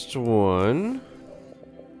last one.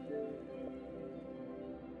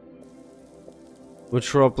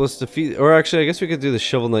 Metropolis defeat, or actually I guess we could do the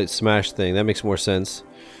Shovel Knight smash thing. That makes more sense.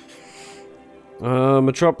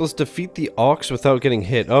 Metropolis defeat the Ox without getting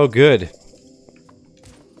hit. Oh, good.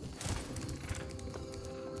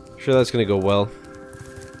 Sure, that's gonna go well.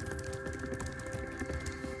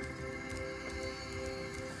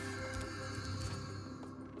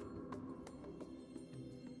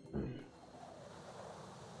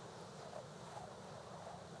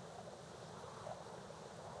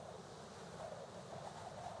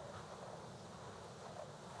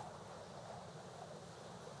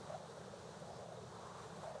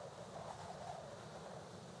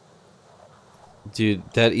 Dude,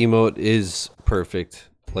 that emote is perfect.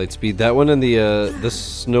 Lightspeed. That one and the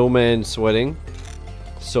snowman sweating.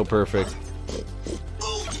 So perfect.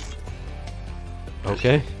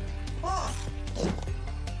 Okay.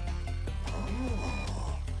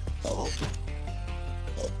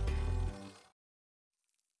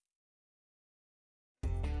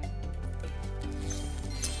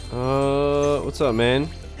 What's up, man?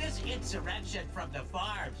 This insurrection from the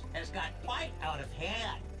farms has got quite out of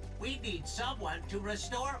hand. We need someone to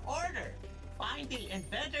restore order. Find the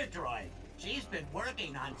inventor droid. She's been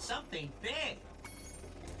working on something big.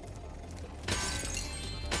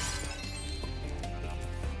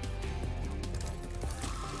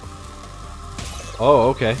 Oh,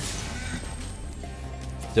 okay.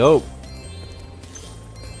 Dope.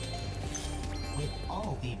 With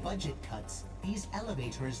all the budget cuts, these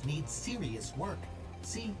elevators need serious work.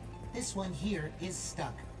 See, this one here is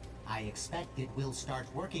stuck. I expect it will start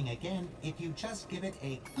working again if you just give it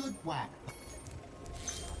a good whack.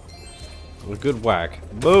 A good whack.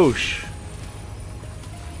 Boosh!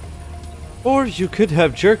 Or you could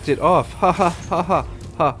have jerked it off. Ha ha ha ha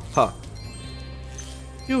ha ha.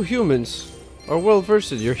 You humans are well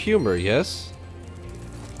versed in your humor, yes?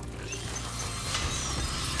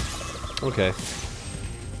 Okay.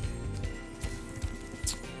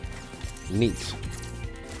 Neat.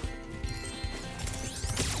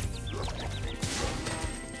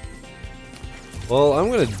 Well,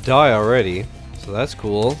 I'm gonna die already, so that's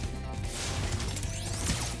cool.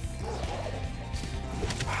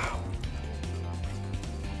 Wow.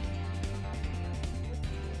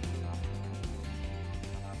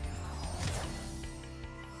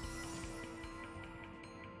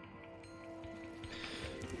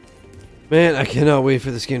 Man, I cannot wait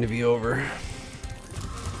for this game to be over.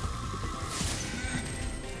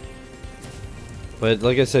 But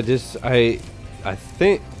like I said, I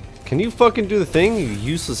think. Can you fucking do the thing, you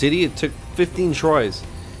useless idiot? It took 15 tries.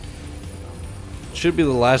 Should be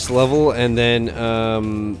the last level, and then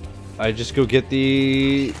I just go get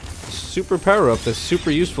the super power up that's super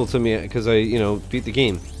useful to me because I, you know, beat the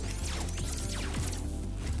game.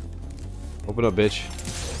 Open up, bitch.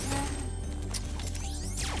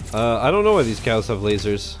 I don't know why these cows have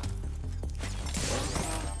lasers.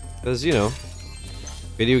 Because, you know,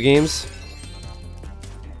 video games.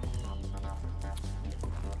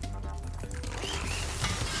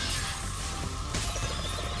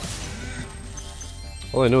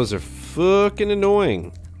 All I know is they're fucking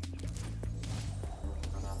annoying.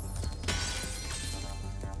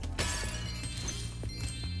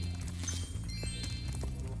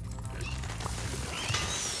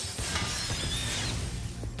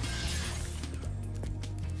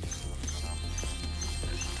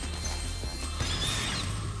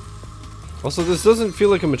 Also, this doesn't feel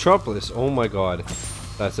like a metropolis. Oh my god.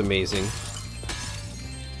 That's amazing.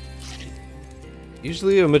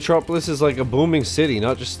 Usually a metropolis is like a booming city,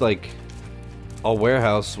 not just like a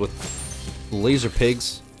warehouse with laser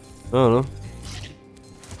pigs. I don't know.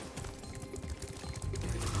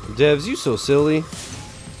 Devs, you so silly.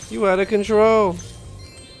 You out of control.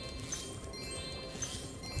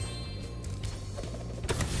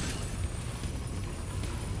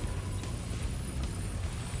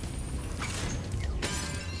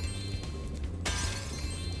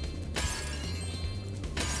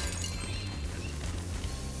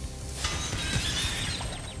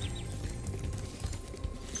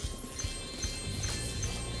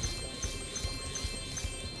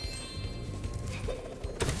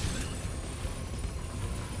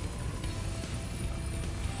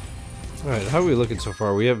 Alright, how are we looking so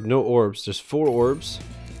far? We have no orbs. There's 4 orbs.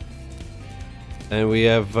 And we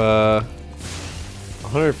have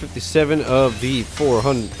 157 of the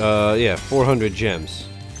 400 gems.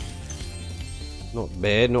 Not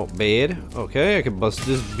bad, not bad. Okay, I can bust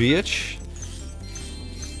this bitch.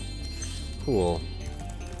 Cool.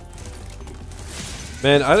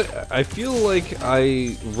 Man, I feel like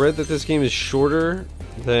I read that this game is shorter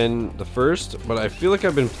than the first, but I feel like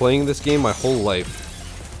I've been playing this game my whole life.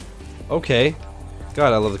 Okay.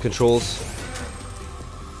 God, I love the controls.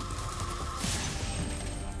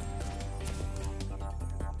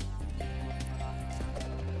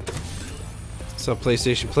 What's up,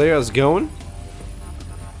 PlayStation player? How's it going?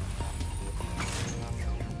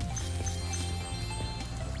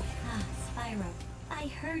 Ah, Spyro. I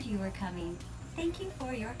heard you were coming. Thank you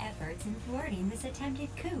for your efforts in thwarting this attempted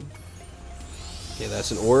coup. Okay, that's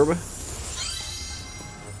an orb.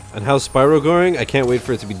 And how's Spyro going? I can't wait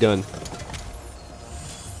for it to be done.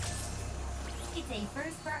 It's a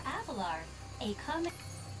first for Avalar. A comic.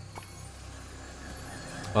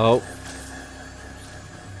 Oh.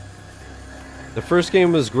 The first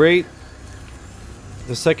game was great.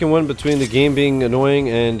 The second one, between the game being annoying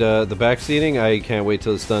and the backseating, I can't wait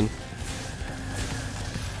till it's done.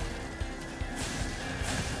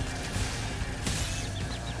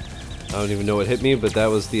 I don't even know what hit me, but that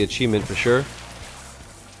was the achievement for sure.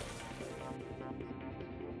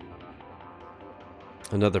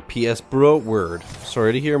 Another PS bro word.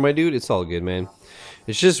 Sorry to hear, my dude. It's all good, man.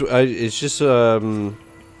 It's just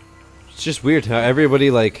weird how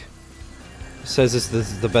everybody like says this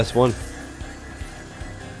is the best one.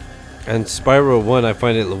 And Spyro 1, I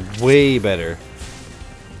find it way better.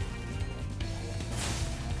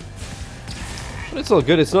 But it's all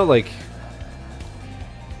good. It's not like...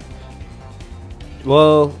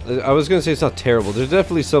 Well, I was gonna say it's not terrible. There's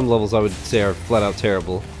definitely some levels I would say are flat out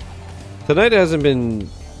terrible. Tonight hasn't been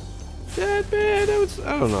that bad.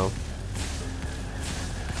 I don't know.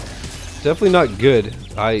 Definitely not good.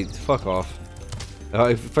 Fuck off.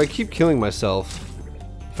 If I keep killing myself,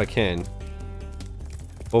 if I can,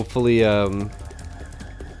 hopefully they'll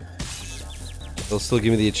still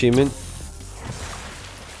give me the achievement.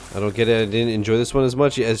 I don't get it. I didn't enjoy this one as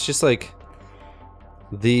much. It's just like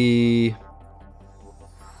the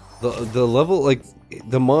level, like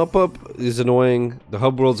the mop up is annoying. The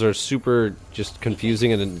hub worlds are super just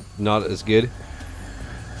confusing and not as good.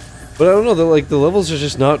 But I don't know. The levels are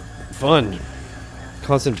just not fun.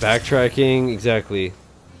 Constant backtracking, exactly.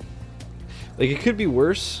 Like, it could be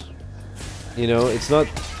worse. You know, it's not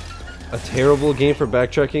a terrible game for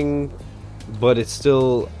backtracking, but it's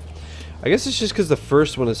still... I guess it's just because the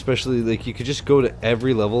first one especially, like, you could just go to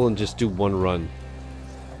every level and just do one run.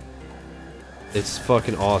 It's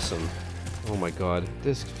fucking awesome. Oh my god.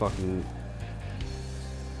 This fucking...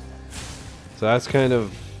 So that's kind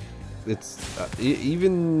of... It's...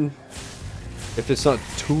 even if it's not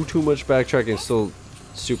too much backtracking, it's still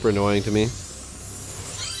super annoying to me.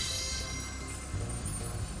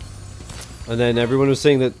 And then everyone was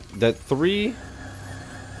saying that 3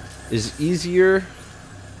 is easier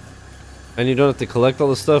and you don't have to collect all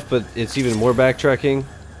the stuff, but it's even more backtracking.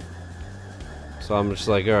 So I'm just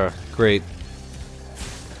like, oh, great.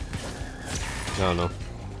 I don't know.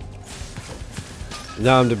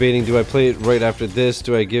 Now I'm debating, do I play it right after this?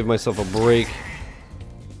 Do I give myself a break?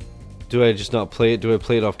 Do I just not play it? Do I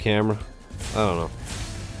play it off camera? I don't know.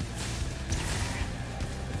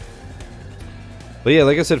 But yeah,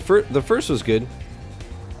 like I said, the first was good.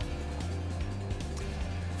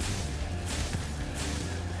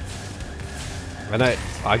 And I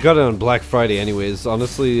got it on Black Friday anyways.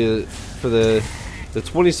 Honestly, for the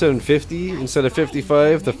 $27.50 instead of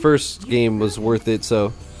 $55, the first game was worth it,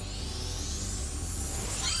 so.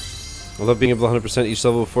 I love being able to 100% each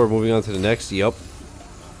level before moving on to the next. Yup.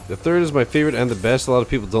 The third is my favorite and the best. A lot of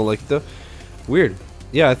people don't like it though. Weird.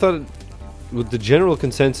 Yeah, I thought with the general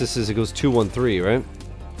consensus is it goes 2, 1, 3, right?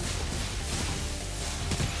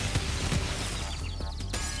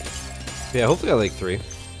 Yeah, hopefully I like 3.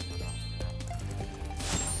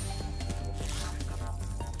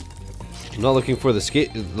 I'm not looking for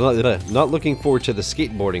the not looking forward to the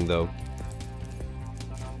skateboarding though.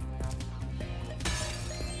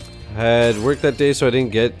 I had work that day, so I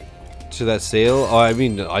didn't get to that sale. Oh, I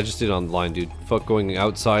mean, I just did it online, dude. Fuck going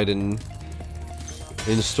outside and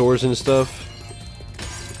in stores and stuff.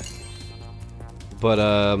 But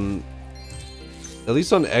at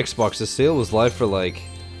least on Xbox, the sale was live for like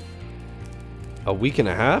a week and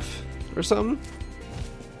a half or something.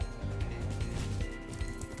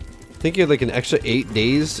 I think you had like an extra 8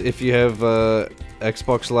 days if you have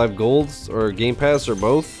Xbox Live Gold or Game Pass or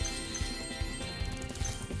both.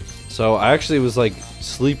 So I actually was like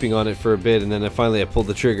sleeping on it for a bit, and then I pulled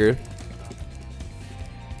the trigger.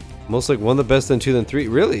 Most like 1 the best, then 2, then 3.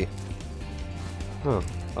 Really? Huh.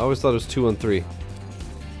 I always thought it was 2 and 3.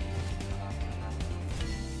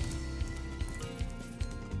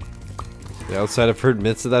 The outside, I've heard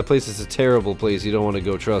myths of that place. It's a terrible place. You don't want to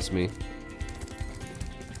go, trust me.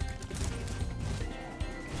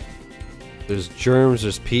 There's germs,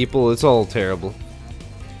 there's people. It's all terrible.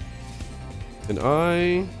 And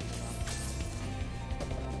okay.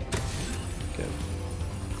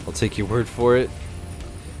 I'll take your word for it.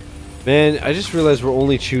 Man, I just realized we're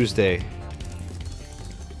only Tuesday.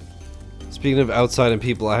 Speaking of outside and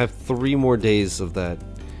people, I have 3 more days of that.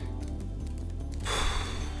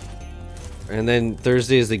 And then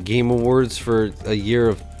Thursday is the Game Awards for a year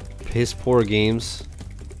of piss poor games.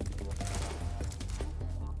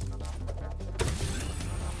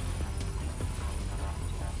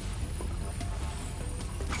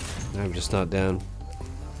 I'm just not down.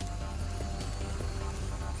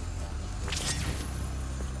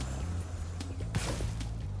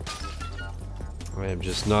 I am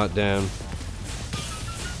just not down.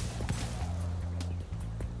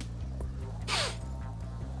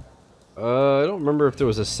 I don't remember if there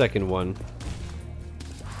was a second one.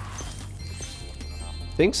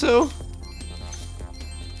 Think so?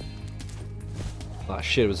 Ah,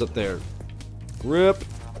 shit, it was up there. Rip.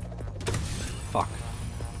 Fuck.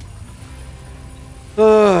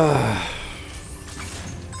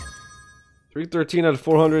 313 out of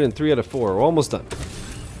 400 and 3 out of 4. We're almost done.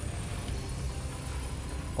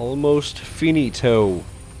 Almost finito.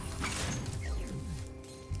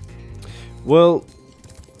 Well,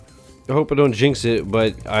 I hope I don't jinx it,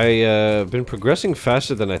 but I've been progressing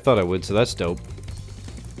faster than I thought I would, so that's dope.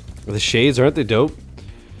 The shades, aren't they dope?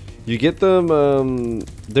 You get them,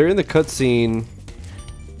 they're in the cutscene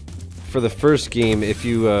for the first game if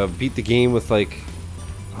you beat the game with like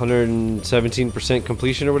 117%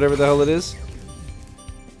 completion or whatever the hell it is.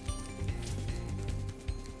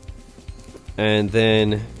 And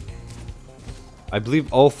then I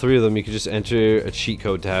believe all 3 of them you could just enter a cheat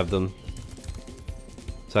code to have them.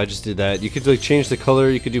 So I just did that. You could like change the color,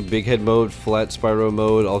 you could do big head mode, flat Spyro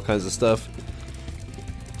mode, all kinds of stuff.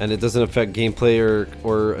 And it doesn't affect gameplay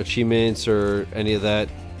or achievements or any of that.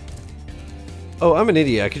 Oh, I'm an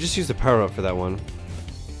idiot. I could just use the power up for that one.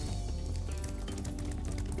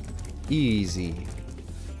 Easy.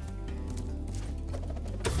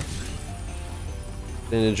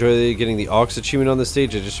 And enjoy getting the Ox achievement on the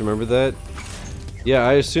stage. I just remembered that. Yeah,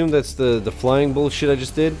 I assume that's the flying bullshit I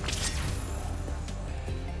just did.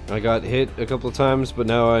 I got hit a couple of times, but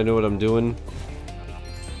now I know what I'm doing.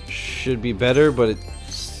 Should be better, but it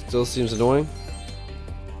still seems annoying.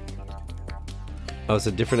 Oh, it's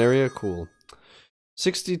a different area? Cool.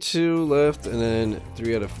 62 left, and then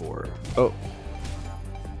 3 out of 4. Oh.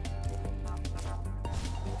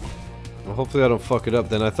 Well, hopefully I don't fuck it up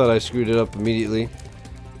then. I thought I screwed it up immediately.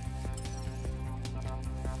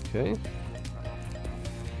 Okay.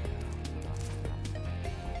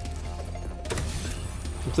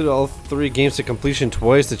 Completed all 3 games to completion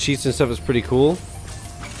twice. The cheats and stuff is pretty cool.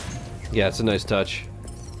 Yeah, it's a nice touch.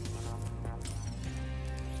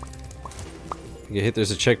 You get hit,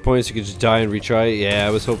 there's a checkpoint, so you can just die and retry it. Yeah,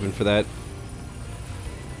 I was hoping for that.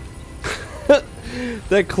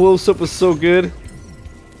 That close-up was so good.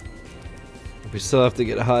 We still have to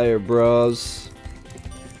get higher, bros.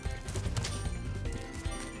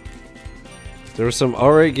 There were some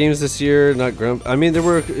alright games this year, not grump. I mean, there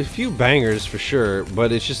were a few bangers for sure,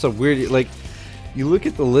 but it's just a weird, like, you look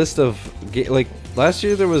at the list of, like, last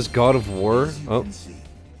year there was God of War. Oh,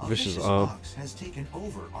 vicious Ox has taken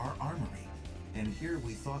over our armory, and here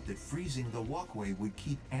we thought that freezing the walkway would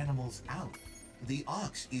keep animals out. The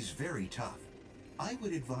Ox is very tough. I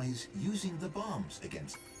would advise using the bombs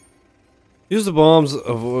against. Use the bombs.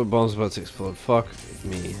 Avoid bombs about to explode. Fuck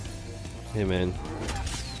me. Hey, man.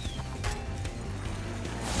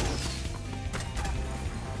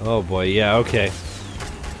 Oh boy, yeah, okay.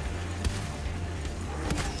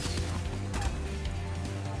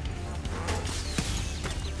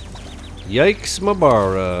 Yikes,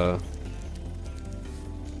 Mabara.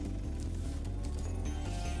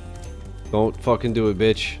 Don't fucking do it,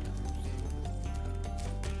 bitch.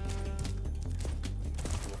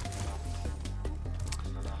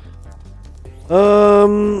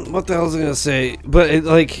 What the hell was I gonna say? But it,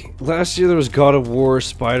 like, last year there was God of War,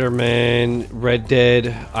 Spider-Man, Red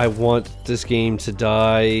Dead. I want this game to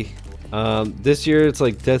die. This year it's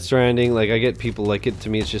like Death Stranding. Like, I get people like it. To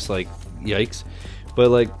me, it's just like, yikes.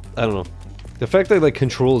 But like, I don't know. The fact that like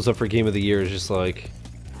Control is up for Game of the Year is just like,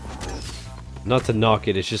 not to knock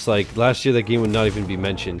it. It's just like last year that game would not even be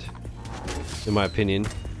mentioned, in my opinion.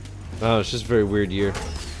 Oh, it's just a very weird year.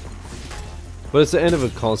 But it's the end of a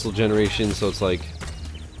console generation, so it's like,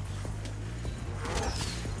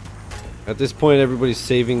 at this point everybody's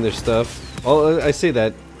saving their stuff. I say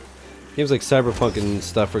that games like Cyberpunk and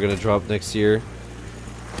stuff are gonna drop next year.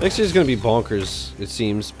 Next year's gonna be bonkers, it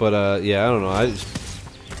seems. But yeah, I don't know.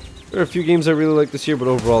 There are a few games I really like this year, but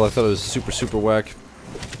overall I thought it was super whack.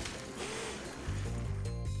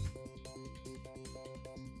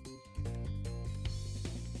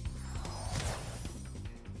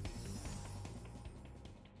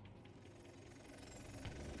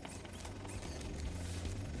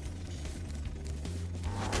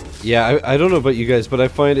 Yeah, I don't know about you guys, but I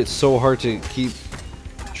find it so hard to keep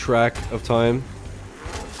track of time.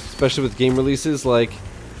 Especially with game releases, like...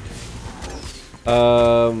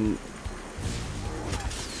 what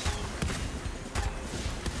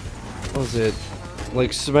was it?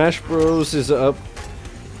 Like, Smash Bros. Is up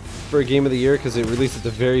for a Game of the Year because it released at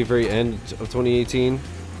the very, very end of 2018.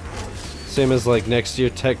 Same as, like, next year,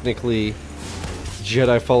 technically,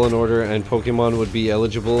 Jedi Fallen Order and Pokemon would be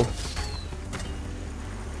eligible.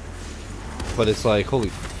 But it's like, holy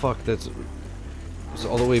fuck, that's... It was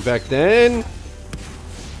all the way back then?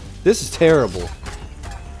 This is terrible.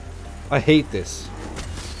 I hate this.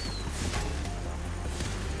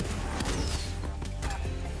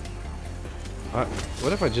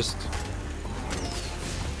 What if I just...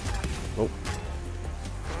 Oh.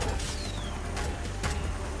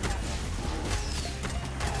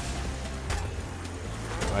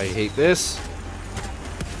 I hate this.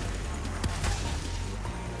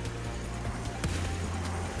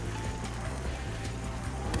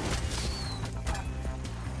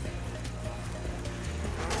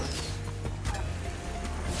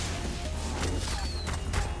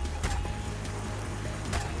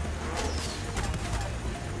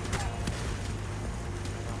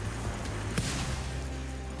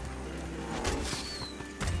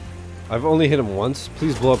 I've only hit him once.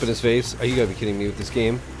 Please blow up in his face. Are you gotta be kidding me with this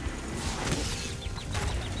game?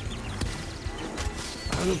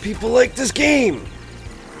 How do people like this game?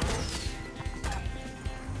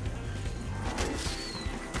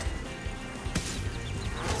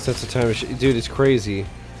 Sense of time, dude, it's crazy.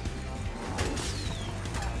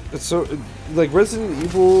 It's so, like, Resident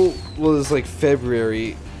Evil was like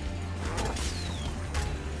February.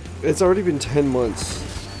 It's already been 10 months.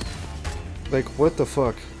 Like, what the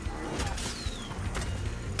fuck?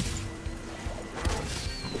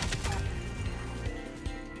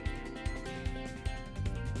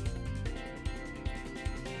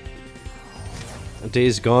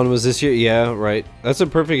 Days Gone was this year? Yeah, right. That's a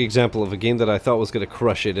perfect example of a game that I thought was gonna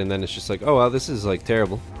crush it, and then it's just like, oh wow, this is like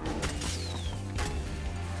terrible.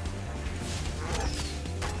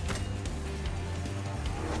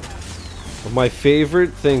 My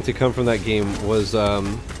favorite thing to come from that game was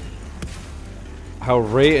how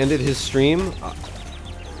Ray ended his stream,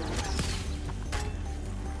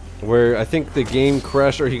 where I think the game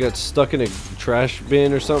crashed or he got stuck in a trash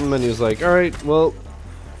bin or something, and he was like, alright, well,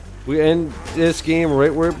 we end this game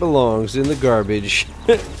right where it belongs, in the garbage.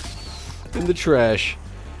 In the trash.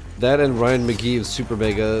 That and Ryan McGee of Super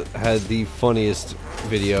Mega had the funniest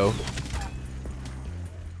video.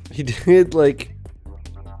 He did, like,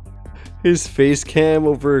 his face cam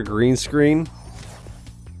over a green screen.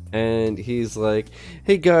 And he's like,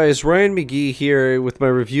 hey guys, Ryan McGee here with my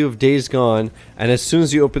review of Days Gone. And as soon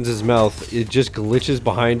as he opens his mouth, it just glitches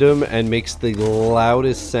behind him and makes the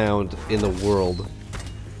loudest sound in the world.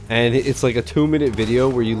 And it's like a 2-minute video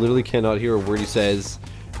where you literally cannot hear a word he says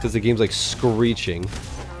because the game's like screeching.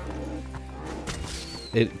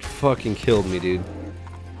 It fucking killed me, dude.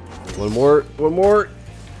 One more.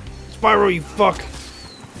 Spyro, you fuck.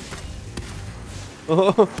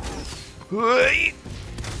 Oh.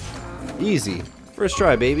 Easy. First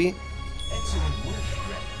try, baby. Excellent work,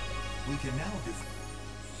 Greg. We can now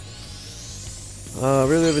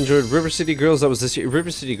Really have enjoyed River City Girls. That was this year.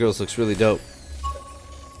 River City Girls looks really dope.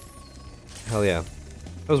 Hell yeah.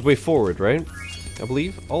 That was way forward, right? I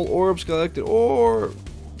believe. All orbs collected. Or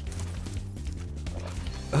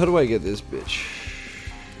how do I get this bitch?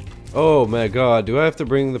 Oh my god. Do I have to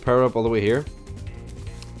bring the power up all the way here?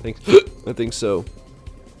 I think so.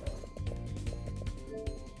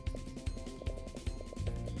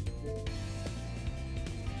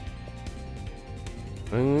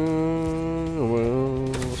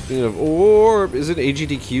 Well, speaking of orb, is it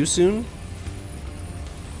AGDQ soon?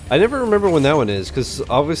 I never remember when that one is, because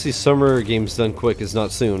obviously Summer Games Done Quick is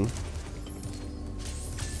not soon.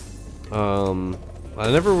 I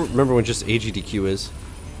never remember when just AGDQ is.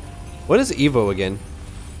 When is EVO again?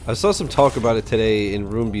 I saw some talk about it today in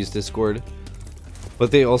Roombee's Discord.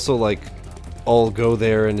 But they also, like, all go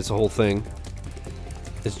there and it's a whole thing.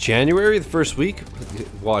 It's January, the first week?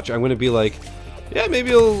 Watch, I'm gonna be like, yeah,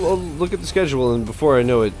 maybe I'll look at the schedule, and before I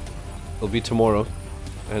know it, it'll be tomorrow.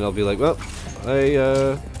 And I'll be like, well,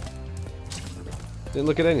 I, didn't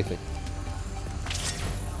look at anything.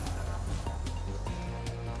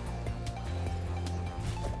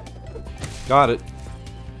 Got it.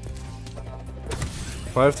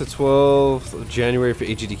 5 to 12 of January for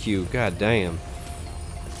AGDQ. God damn.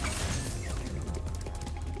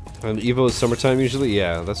 And EVO is summertime usually?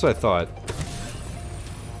 Yeah, that's what I thought.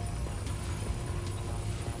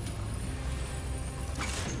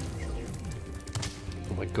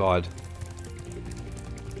 my god.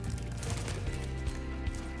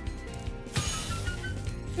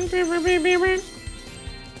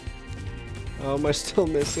 Oh, am I still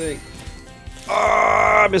missing?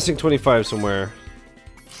 Ah, I'm missing 25 somewhere.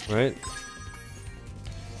 Right?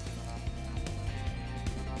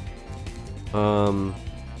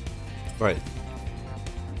 Right.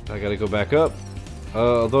 I gotta go back up.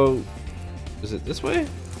 Although, is it this way?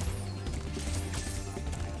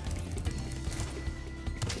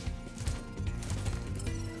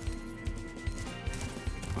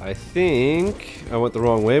 I think I went the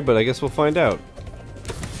wrong way, but I guess we'll find out.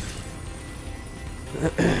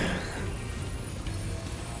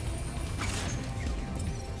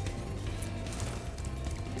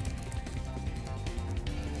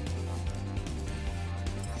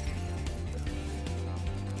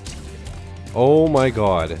 Oh my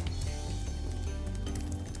god.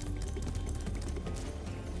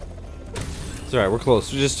 It's alright, we're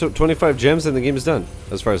close. We just took 25 gems and the game is done,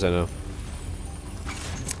 as far as I know.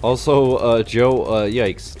 Also, Joe,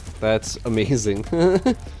 yikes. That's amazing.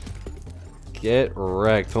 Get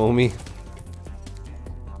wrecked, homie.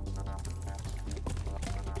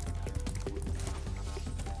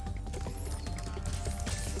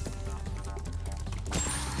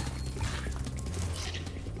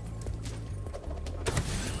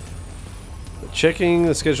 Checking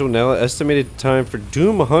the schedule now, estimated time for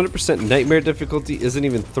Doom 100% Nightmare difficulty isn't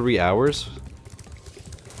even 3 hours.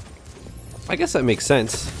 I guess that makes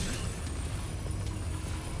sense.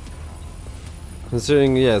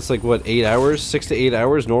 Considering, yeah, it's like, what, 8 hours? 6 to 8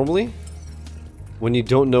 hours normally? When you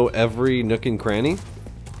don't know every nook and cranny?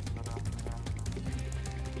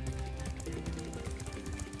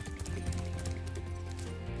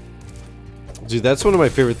 Dude, that's one of my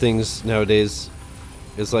favorite things nowadays.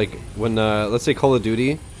 Is like, when, let's say Call of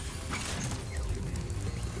Duty.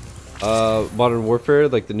 Modern Warfare,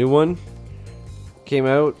 like the new one, came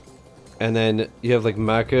out. And then you have like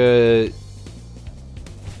Maka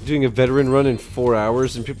doing a veteran run in 4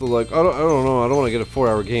 hours, and people are like, I don't know, I don't want to get a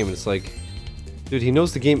 4-hour game. And it's like, dude, he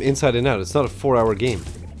knows the game inside and out. It's not a 4-hour game.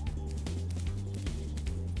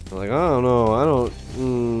 I'm like, I don't know, I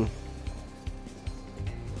don't.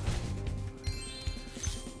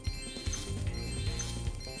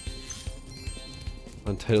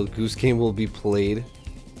 Untitled Goose Game will be played.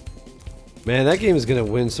 Man, that game is gonna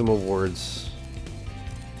win some awards.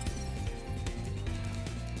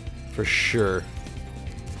 For sure.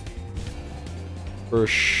 For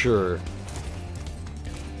sure.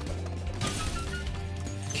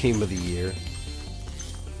 Game of the year.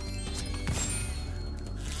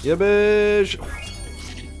 Yeah, bitch!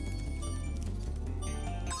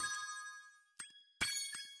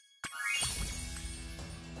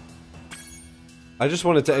 I just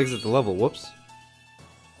wanted to exit the level, whoops.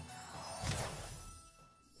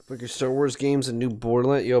 Fuck your Star Wars games and new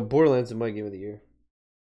Borderlands. Yo, Borderlands is my game of the year.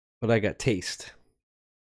 But I got taste.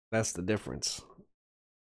 That's the difference.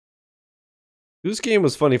 Goose Game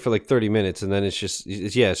was funny for like 30 minutes, and then it's just,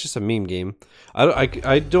 yeah, it's just a meme game.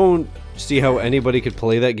 I don't see how anybody could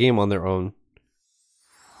play that game on their own.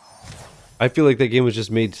 I feel like that game was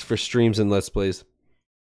just made for streams and Let's Plays.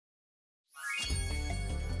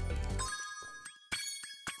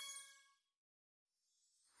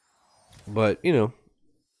 But, you know,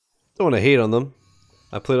 don't want to hate on them.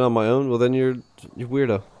 I played on my own. Well, then you're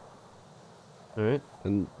weirdo. Alright,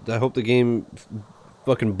 and I hope the game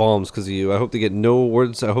fucking bombs because of you. I hope they get no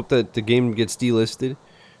awards. I hope that the game gets delisted.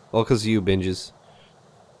 All because of you, binges.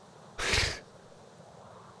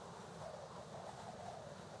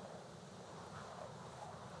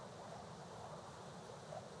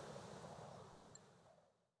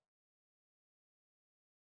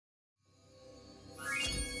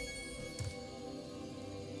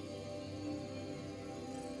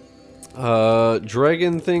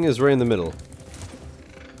 Dragon thing is right in the middle.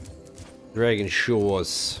 Dragon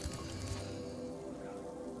Shores.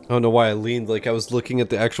 I don't know why I leaned like I was looking at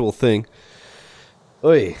the actual thing.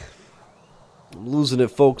 Oi. I'm losing it,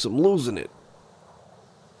 folks. I'm losing it.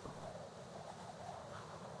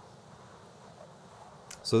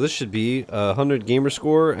 So this should be 100 gamer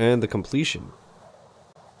score and the completion.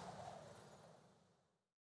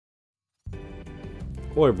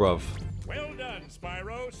 Boy, bruv. Well done,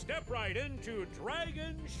 Spyro. Step right into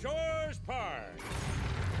Dragon Shores Park.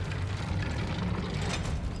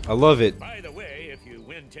 I love it. By the way, if you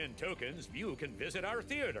win 10 tokens, you can visit our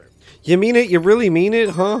theater. You mean it? You really mean it?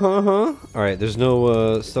 Huh? Alright, there's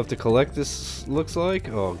no stuff to collect, this looks like.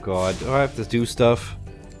 Oh god, do I have to do stuff?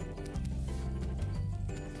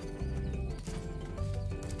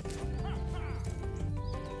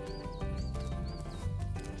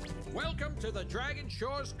 Welcome to the Dragon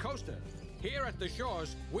Shores coaster. Here at the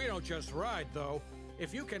Shores, we don't just ride, though.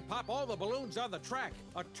 If you can pop all the balloons on the track,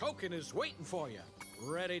 a token is waiting for you.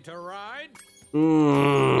 Ready to ride?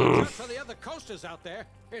 Watch out for the other coasters out there.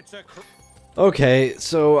 It's a... Okay,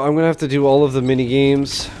 so I'm gonna have to do all of the mini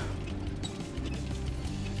games.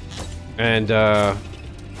 And,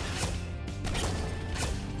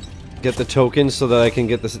 get the tokens so that I can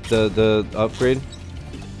get the upgrade.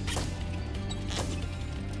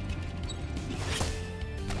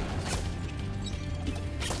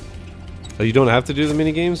 Oh, you don't have to do the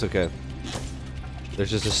mini games? Okay. There's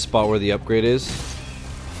just a spot where the upgrade is.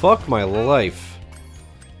 Fuck my life.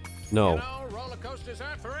 No.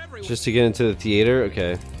 Just to get into the theater?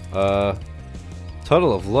 Okay.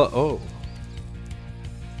 Tunnel of Love. Oh.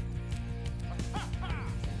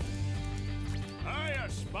 Hiya,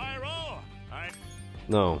 Spyro.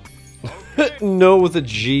 No. No with a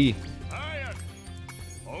G.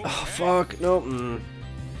 Oh, fuck. No.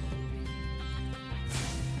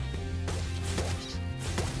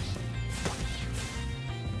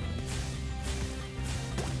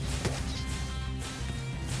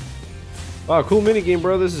 Wow, cool minigame,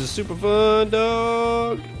 bro. This is super fun,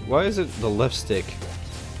 dog. Why is it the left stick?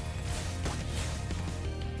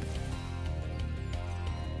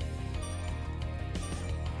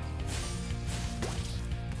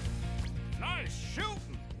 Nice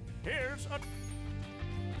shooting.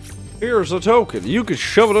 Here's a token. You can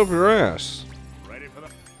shove it up your ass. Ready for the...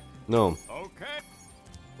 No. Okay.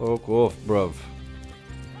 Fuck off, bruv.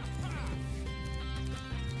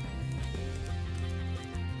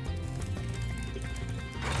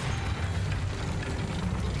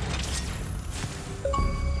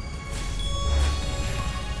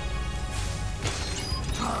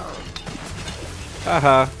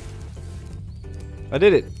 Haha. I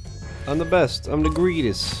did it. I'm the best. I'm the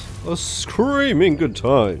greatest. A screaming good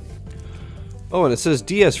time. Oh, and it says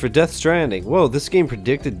DS for Death Stranding. Whoa, this game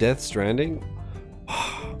predicted Death Stranding?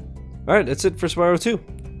 Alright, that's it for Spyro 2.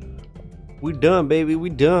 We done, baby. We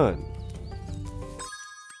done.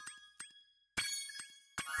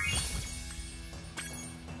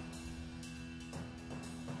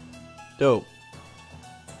 Dope.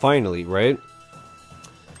 Finally, right?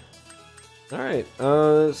 Alright,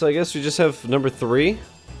 so I guess we just have number 3.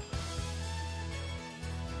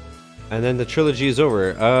 And then the trilogy is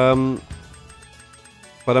over.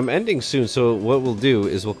 But I'm ending soon, so what we'll do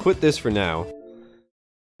is we'll quit this for now.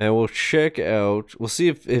 And we'll check out... We'll see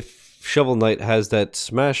if Shovel Knight has that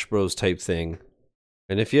Smash Bros. Type thing.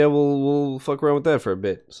 And if yeah, we'll fuck around with that for a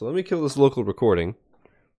bit. So let me kill this local recording.